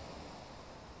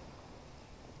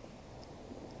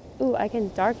 Ooh, I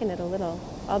can darken it a little.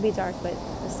 I'll be dark, but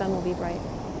the sun will be bright.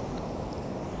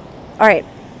 All right.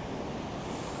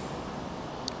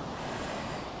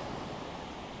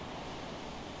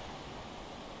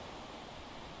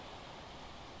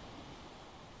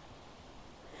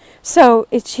 So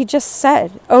he just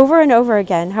said over and over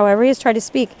again, however he has tried to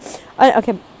speak,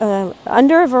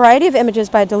 under a variety of images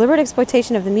by a deliberate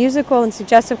exploitation of the musical and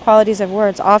suggestive qualities of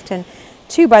words, often,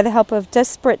 too, by the help of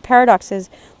disparate paradoxes,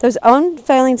 those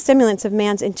unfailing stimulants of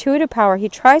man's intuitive power, he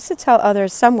tries to tell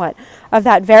others somewhat of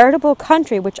that veritable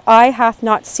country which eye hath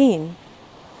not seen.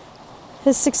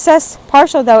 His success,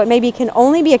 partial though it may be, can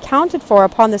only be accounted for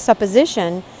upon the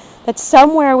supposition that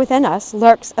somewhere within us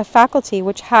lurks a faculty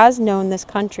which has known this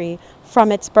country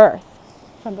from its birth,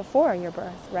 from before your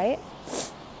birth, right?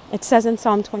 It says in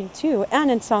Psalm 22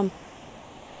 and in Psalm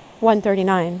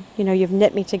 139, you've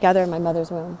knit me together in my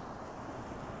mother's womb.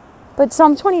 But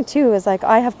Psalm 22 is like,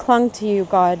 I have clung to you,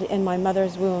 God, in my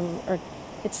mother's womb, or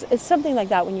it's something like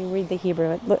that when you read the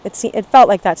Hebrew. It felt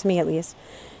like that to me, at least.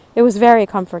 It was very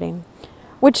comforting.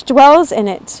 Which dwells in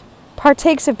it,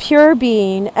 partakes of pure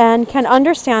being, and can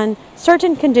understand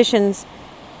certain conditions,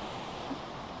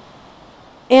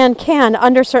 and can,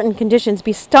 under certain conditions,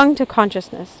 be stung to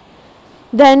consciousness.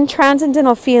 Then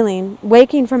transcendental feeling,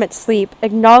 waking from its sleep,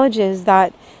 acknowledges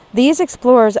that these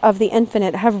explorers of the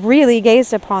infinite have really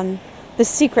gazed upon the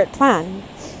secret plan.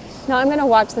 Now I'm going to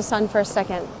watch the sun for a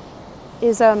second.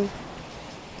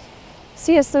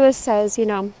 C.S. Lewis says,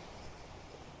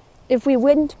 if we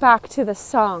went back to the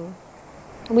song,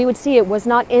 we would see it was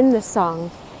not in the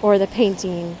song or the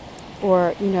painting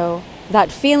or,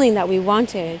 that feeling that we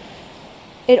wanted.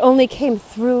 It only came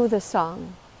through the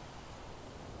song.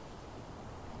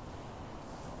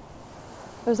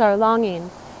 It was our longing.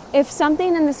 If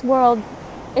nothing in this world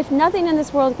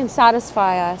can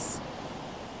satisfy us,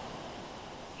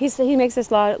 he makes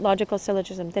this logical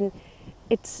syllogism, then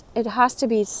it has to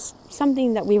be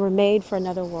something that we were made for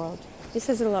another world. He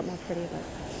says it a lot more pretty, but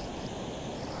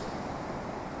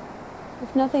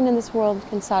if nothing in this world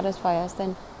can satisfy us,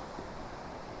 then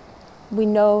we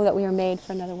know that we are made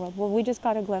for another world. Well, we just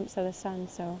got a glimpse of the sun,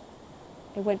 so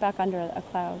it went back under a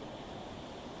cloud.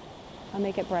 I'll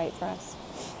make it bright for us.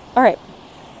 All right.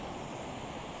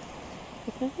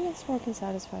 If nothing in this world can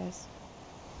satisfy us.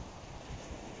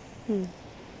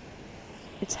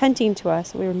 It's hinting to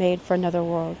us that we were made for another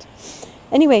world.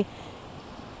 Anyway,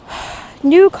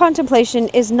 new contemplation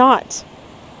is not.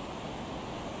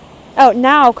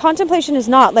 Now, contemplation is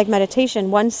not, like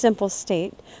meditation, one simple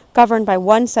state governed by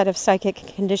one set of psychic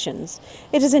conditions.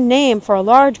 It is a name for a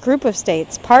large group of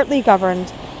states, partly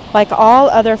governed, like all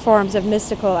other forms of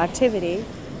mystical activity,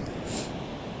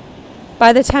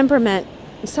 by the temperament.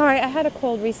 Sorry, I had a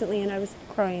cold recently and I was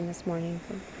crying this morning.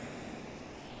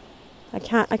 I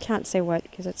can't say what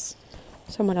because it's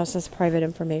someone else's private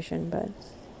information, but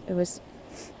it was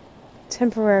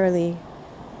temporarily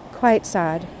quite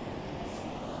sad.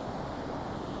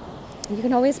 You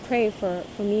can always pray for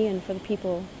me and for the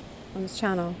people on this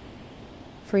channel,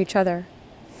 for each other.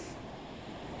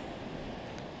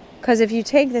 Because if you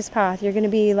take this path, you're going to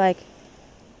be like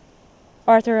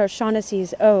Arthur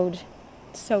O'Shaughnessy's ode.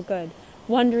 It's so good.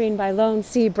 Wandering by lone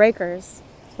sea breakers,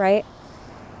 right?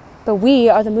 But we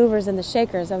are the movers and the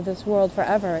shakers of this world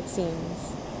forever, it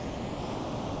seems.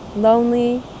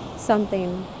 Lonely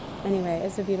something. Anyway,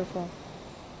 it's a beautiful.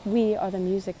 We are the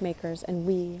music makers and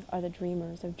we are the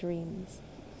dreamers of dreams.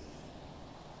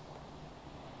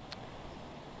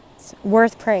 It's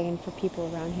worth praying for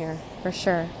people around here, for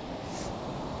sure.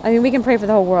 I mean, we can pray for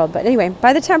the whole world, but anyway,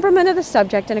 by the temperament of the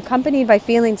subject and accompanied by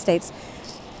feeling states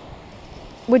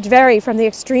which vary from the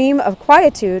extreme of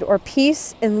quietude or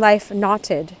peace in life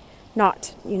knotted,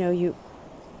 you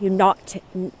knotted,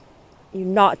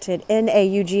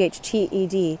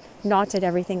 N-A-U-G-H-T-E-D, knotted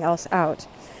everything else out,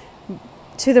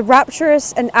 to the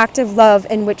rapturous and active love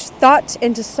in which thought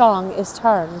into song is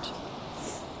turned.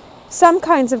 Some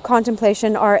kinds of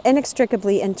contemplation are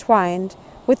inextricably entwined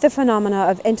with the phenomena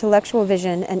of intellectual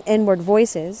vision and inward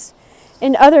voices.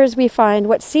 In others we find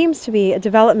what seems to be a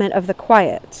development of the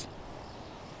quiet.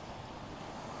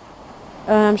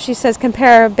 She says,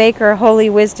 compare Baker, Holy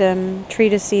Wisdom,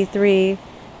 Treatise 3,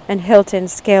 and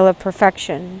Hilton's Scale of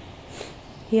Perfection.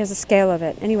 He has a scale of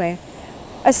it. Anyway,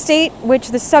 a state which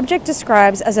the subject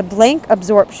describes as a blank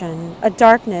absorption, a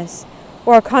darkness,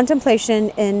 or a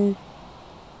contemplation in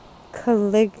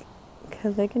caligine?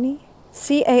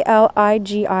 C-A-L-I-G-I-N-E.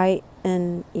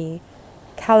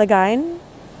 Caligine?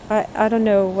 I don't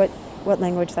know what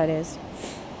language that is.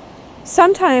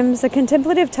 Sometimes the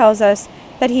contemplative tells us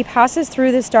that he passes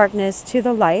through this darkness to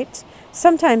the light.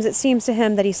 Sometimes it seems to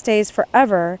him that he stays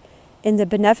forever in the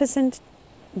beneficent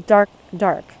dark.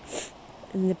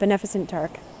 In the beneficent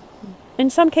dark. In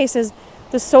some cases,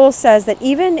 the soul says that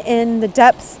even in the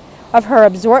depths of her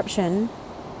absorption,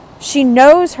 she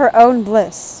knows her own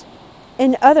bliss.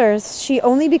 In others, she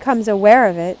only becomes aware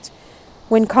of it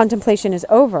when contemplation is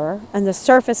over and the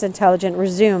surface intelligence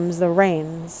resumes the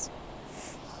reins.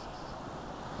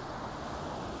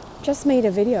 Just made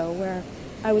a video where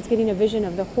I was getting a vision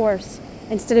of the horse.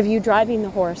 Instead of you driving the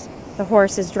horse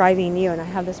is driving you, and I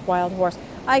have this wild horse.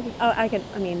 The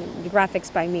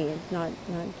graphics by me, not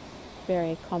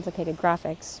very complicated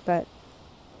graphics, but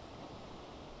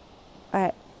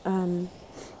I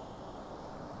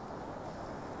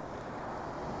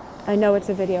know it's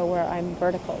a video where I'm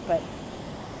vertical,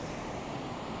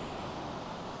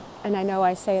 and I know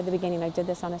I say at the beginning I did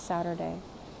this on a Saturday.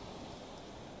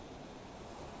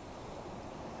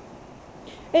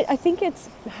 I think it's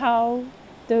how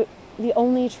the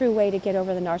only true way to get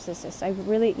over the narcissist.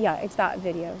 It's that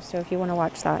video. So if you want to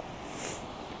watch that.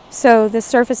 So the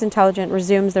surface intelligence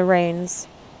resumes the reins.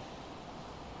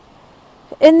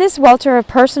 In this welter of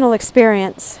personal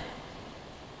experiences,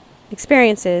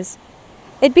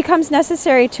 it becomes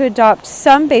necessary to adopt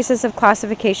some basis of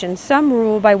classification, some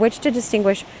rule by which to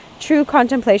distinguish true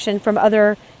contemplation from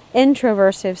other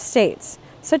introversive states.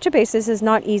 Such a basis is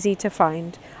not easy to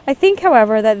find. I think,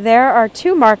 however, that there are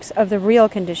two marks of the real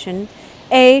condition,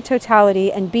 A,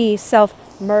 totality, and B,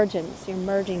 self-mergence, you're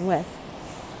merging with.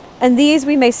 And these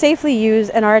we may safely use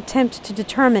in our attempt to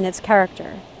determine its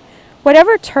character.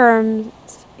 Whatever terms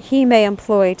he may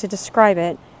employ to describe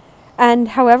it, and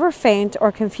however faint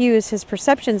or confused his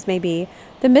perceptions may be,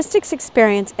 the mystic's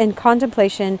experience in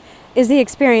contemplation is the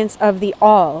experience of the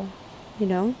all,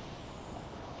 It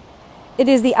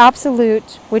is the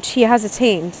absolute which he has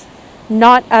attained,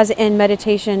 not as in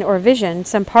meditation or vision,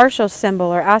 some partial symbol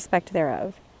or aspect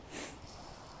thereof.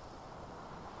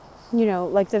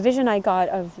 Like the vision I got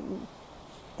of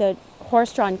the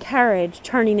horse-drawn carriage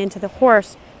turning into the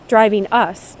horse driving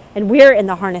us, and we're in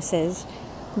the harnesses.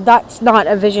 That's not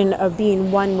a vision of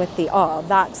being one with the all.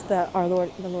 That's our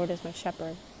Lord. The Lord is my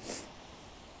shepherd.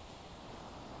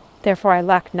 Therefore, I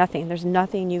lack nothing. There's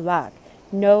nothing you lack.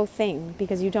 No thing,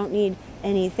 because you don't need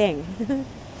anything.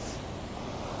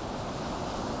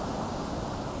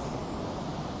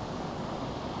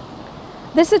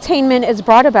 This attainment is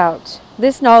brought about,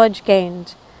 this knowledge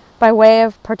gained, by way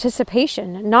of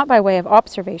participation, not by way of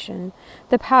observation.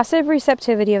 The passive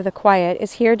receptivity of the quiet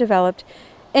is here developed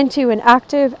into an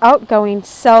active, outgoing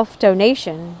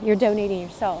self-donation. You're donating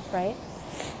yourself, right?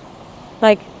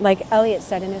 Like Eliot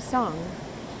said in his song.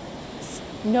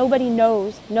 Nobody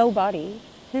knows, nobody.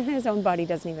 His own body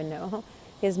doesn't even know.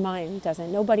 His mind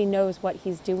doesn't. Nobody knows what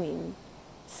he's doing.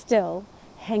 Still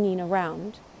hanging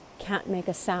around. Can't make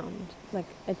a sound.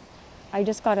 I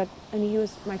just got he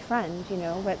was my friend,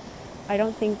 but I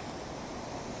don't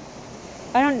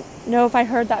know if I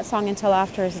heard that song until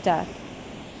after his death.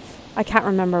 I can't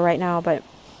remember right now, but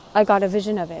I got a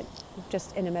vision of it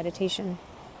just in a meditation.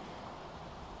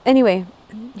 Anyway,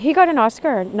 he got an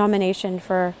Oscar nomination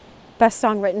for Best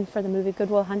Song Written for the movie Good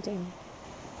Will Hunting.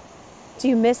 Do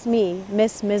you miss me,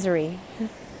 miss misery?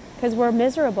 Because we're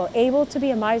miserable, able to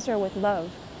be a miser with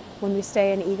love when we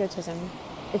stay in egotism.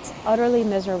 It's utterly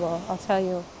miserable, I'll tell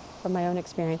you from my own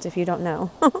experience if you don't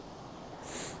know.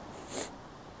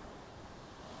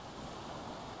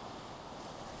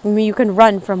 I mean, you can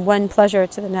run from one pleasure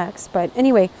to the next, but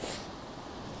anyway,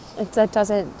 that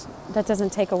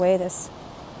doesn't take away this.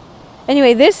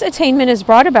 Anyway, this attainment is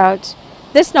brought about,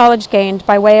 this knowledge gained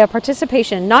by way of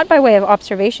participation, not by way of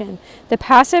observation. The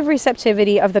passive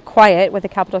receptivity of the quiet, with a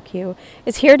capital Q,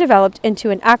 is here developed into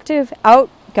an active,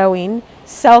 outgoing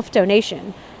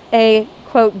self-donation. A,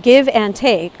 quote, give and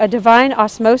take, a divine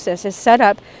osmosis is set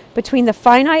up between the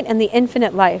finite and the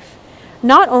infinite life.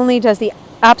 Not only does the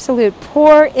absolute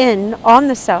pour in on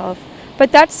the self,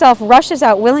 but that self rushes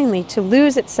out willingly to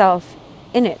lose itself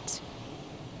in it.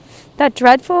 That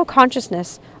dreadful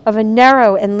consciousness of a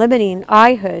narrow and limiting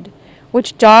I-hood,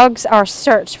 which dogs our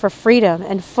search for freedom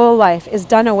and full life, is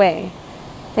done away.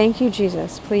 Thank you,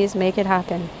 Jesus. Please make it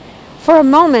happen. For a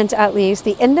moment, at least,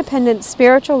 the independent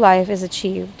spiritual life is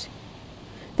achieved.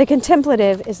 The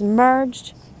contemplative is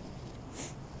merged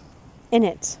in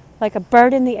it, like a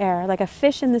bird in the air, like a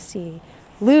fish in the sea,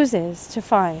 loses to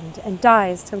find and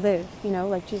dies to live.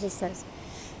 Like Jesus says,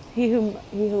 he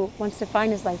who wants to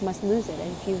find his life must lose it.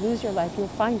 And if you lose your life, you'll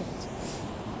find it.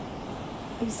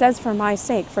 He says, for my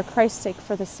sake, for Christ's sake,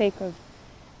 for the sake of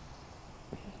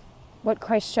what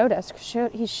Christ showed us.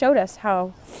 He showed us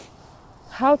how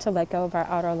to let go of our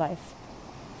outer life.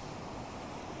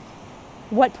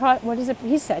 What is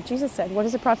it? Jesus said, what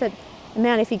is a profit a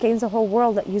man if he gains the whole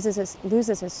world that loses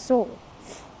his soul?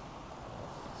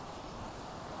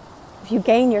 If you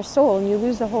gain your soul and you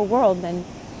lose the whole world, then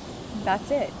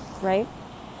that's it, right?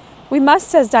 We must,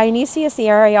 says Dionysius the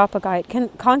Areopagite,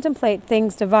 contemplate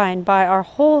things divine by our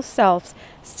whole selves,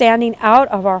 standing out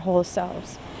of our whole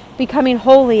selves, becoming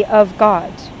wholly of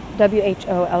God,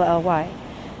 W-H-O-L-L-Y.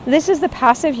 This is the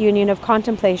passive union of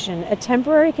contemplation, a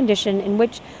temporary condition in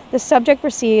which the subject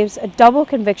receives a double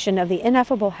conviction of the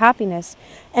ineffable happiness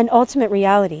and ultimate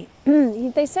reality.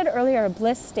 They said earlier a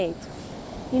bliss state.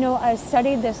 I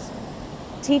studied this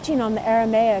teaching on the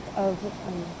Aramaic of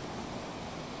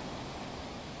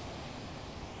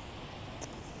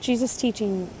Jesus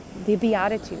teaching the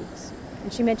Beatitudes.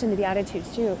 And she mentioned the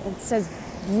Beatitudes too. It says,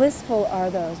 blissful are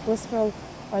those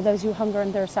who hunger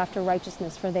and thirst after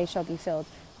righteousness, for they shall be filled.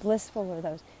 Blissful are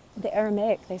those. The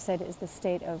Aramaic, they said, is the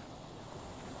state of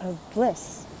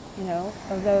bliss,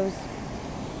 of those,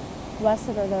 blessed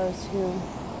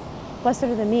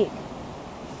are the meek,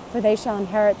 for they shall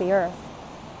inherit the earth.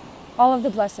 All of the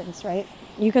blessings, right?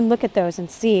 You can look at those and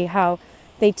see how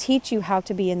they teach you how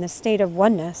to be in the state of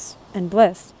oneness and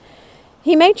bliss.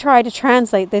 He may try to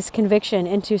translate this conviction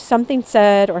into something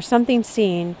said or something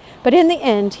seen, but in the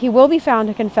end he will be found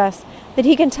to confess that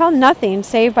he can tell nothing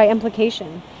save by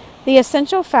implication. The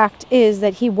essential fact is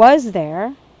that he was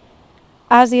there,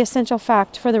 as the essential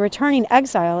fact for the returning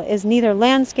exile is neither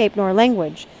landscape nor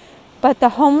language, but the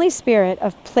homely spirit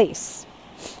of place.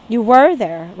 You were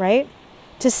there, right?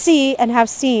 To see and have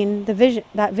seen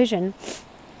that vision,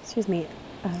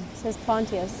 says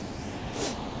Pontius,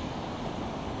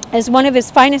 is one of his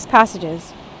finest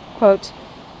passages. Quote,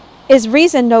 is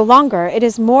reason no longer, it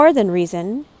is more than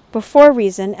reason, before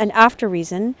reason and after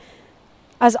reason,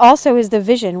 as also is the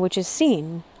vision which is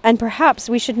seen. And perhaps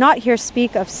we should not here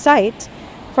speak of sight,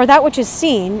 for that which is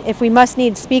seen, if we must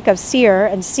needs speak of seer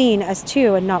and seen as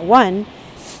two and not one,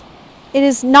 It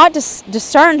is not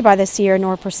discerned by the seer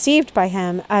nor perceived by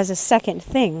him as a second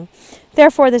thing.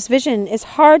 Therefore, this vision is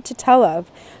hard to tell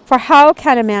of. For how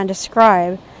can a man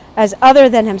describe as other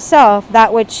than himself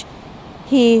that which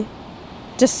he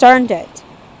discerned it?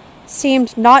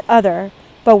 Seemed not other,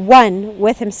 but one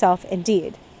with himself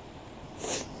indeed.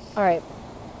 All right.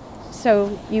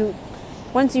 So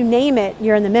once you name it,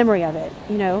 you're in the memory of it,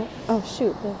 you know. Oh,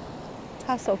 shoot. The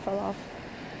tassel fell off.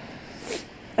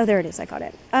 Oh, there it is. I got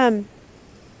it. And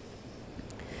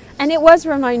it was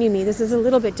reminding me, this is a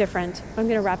little bit different. I'm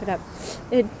going to wrap it up.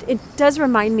 It does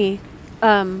remind me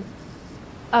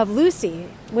of Lucy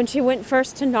when she went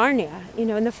first to Narnia, you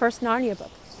know, in the first Narnia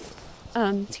book.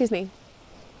 Excuse me.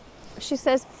 She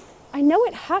says, I know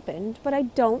it happened, but I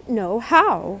don't know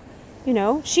how. You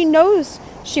know, she knows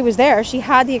she was there. She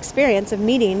had the experience of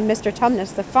meeting Mr.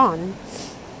 Tumnus the faun,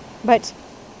 but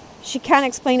she can't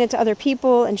explain it to other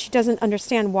people, and she doesn't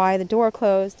understand why the door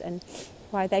closed and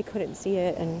why they couldn't see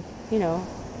it. And, you know,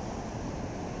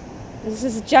 this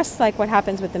is just like what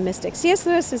happens with the mystics. C.S.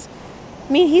 Lewis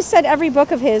he said every book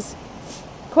of his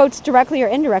quotes directly or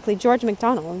indirectly George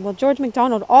MacDonald. Well, George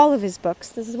MacDonald, all of his books,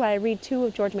 this is why I read 2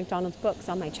 of George MacDonald's books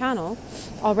on my channel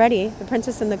already, The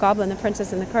Princess and the Goblin, The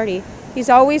Princess and the Curdie. He's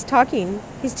always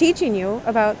he's teaching you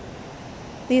about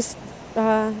these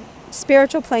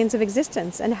spiritual planes of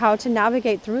existence and how to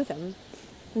navigate through them.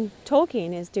 And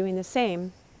Tolkien is doing the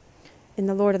same in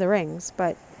The Lord of the Rings.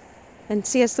 And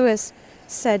C.S. Lewis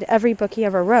said every book he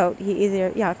ever wrote, he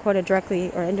either quoted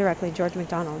directly or indirectly George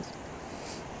MacDonald.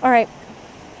 All right.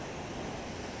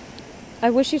 I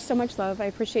wish you so much love. I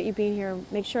appreciate you being here.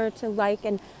 Make sure to like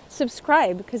and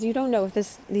subscribe, because you don't know if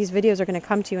these videos are going to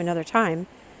come to you another time.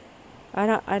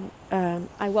 I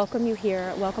welcome you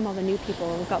here. Welcome all the new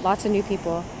people. We've got lots of new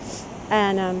people.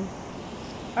 And all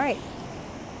right.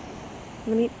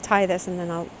 Let me tie this and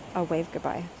then I'll wave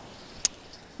goodbye.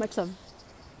 Much love.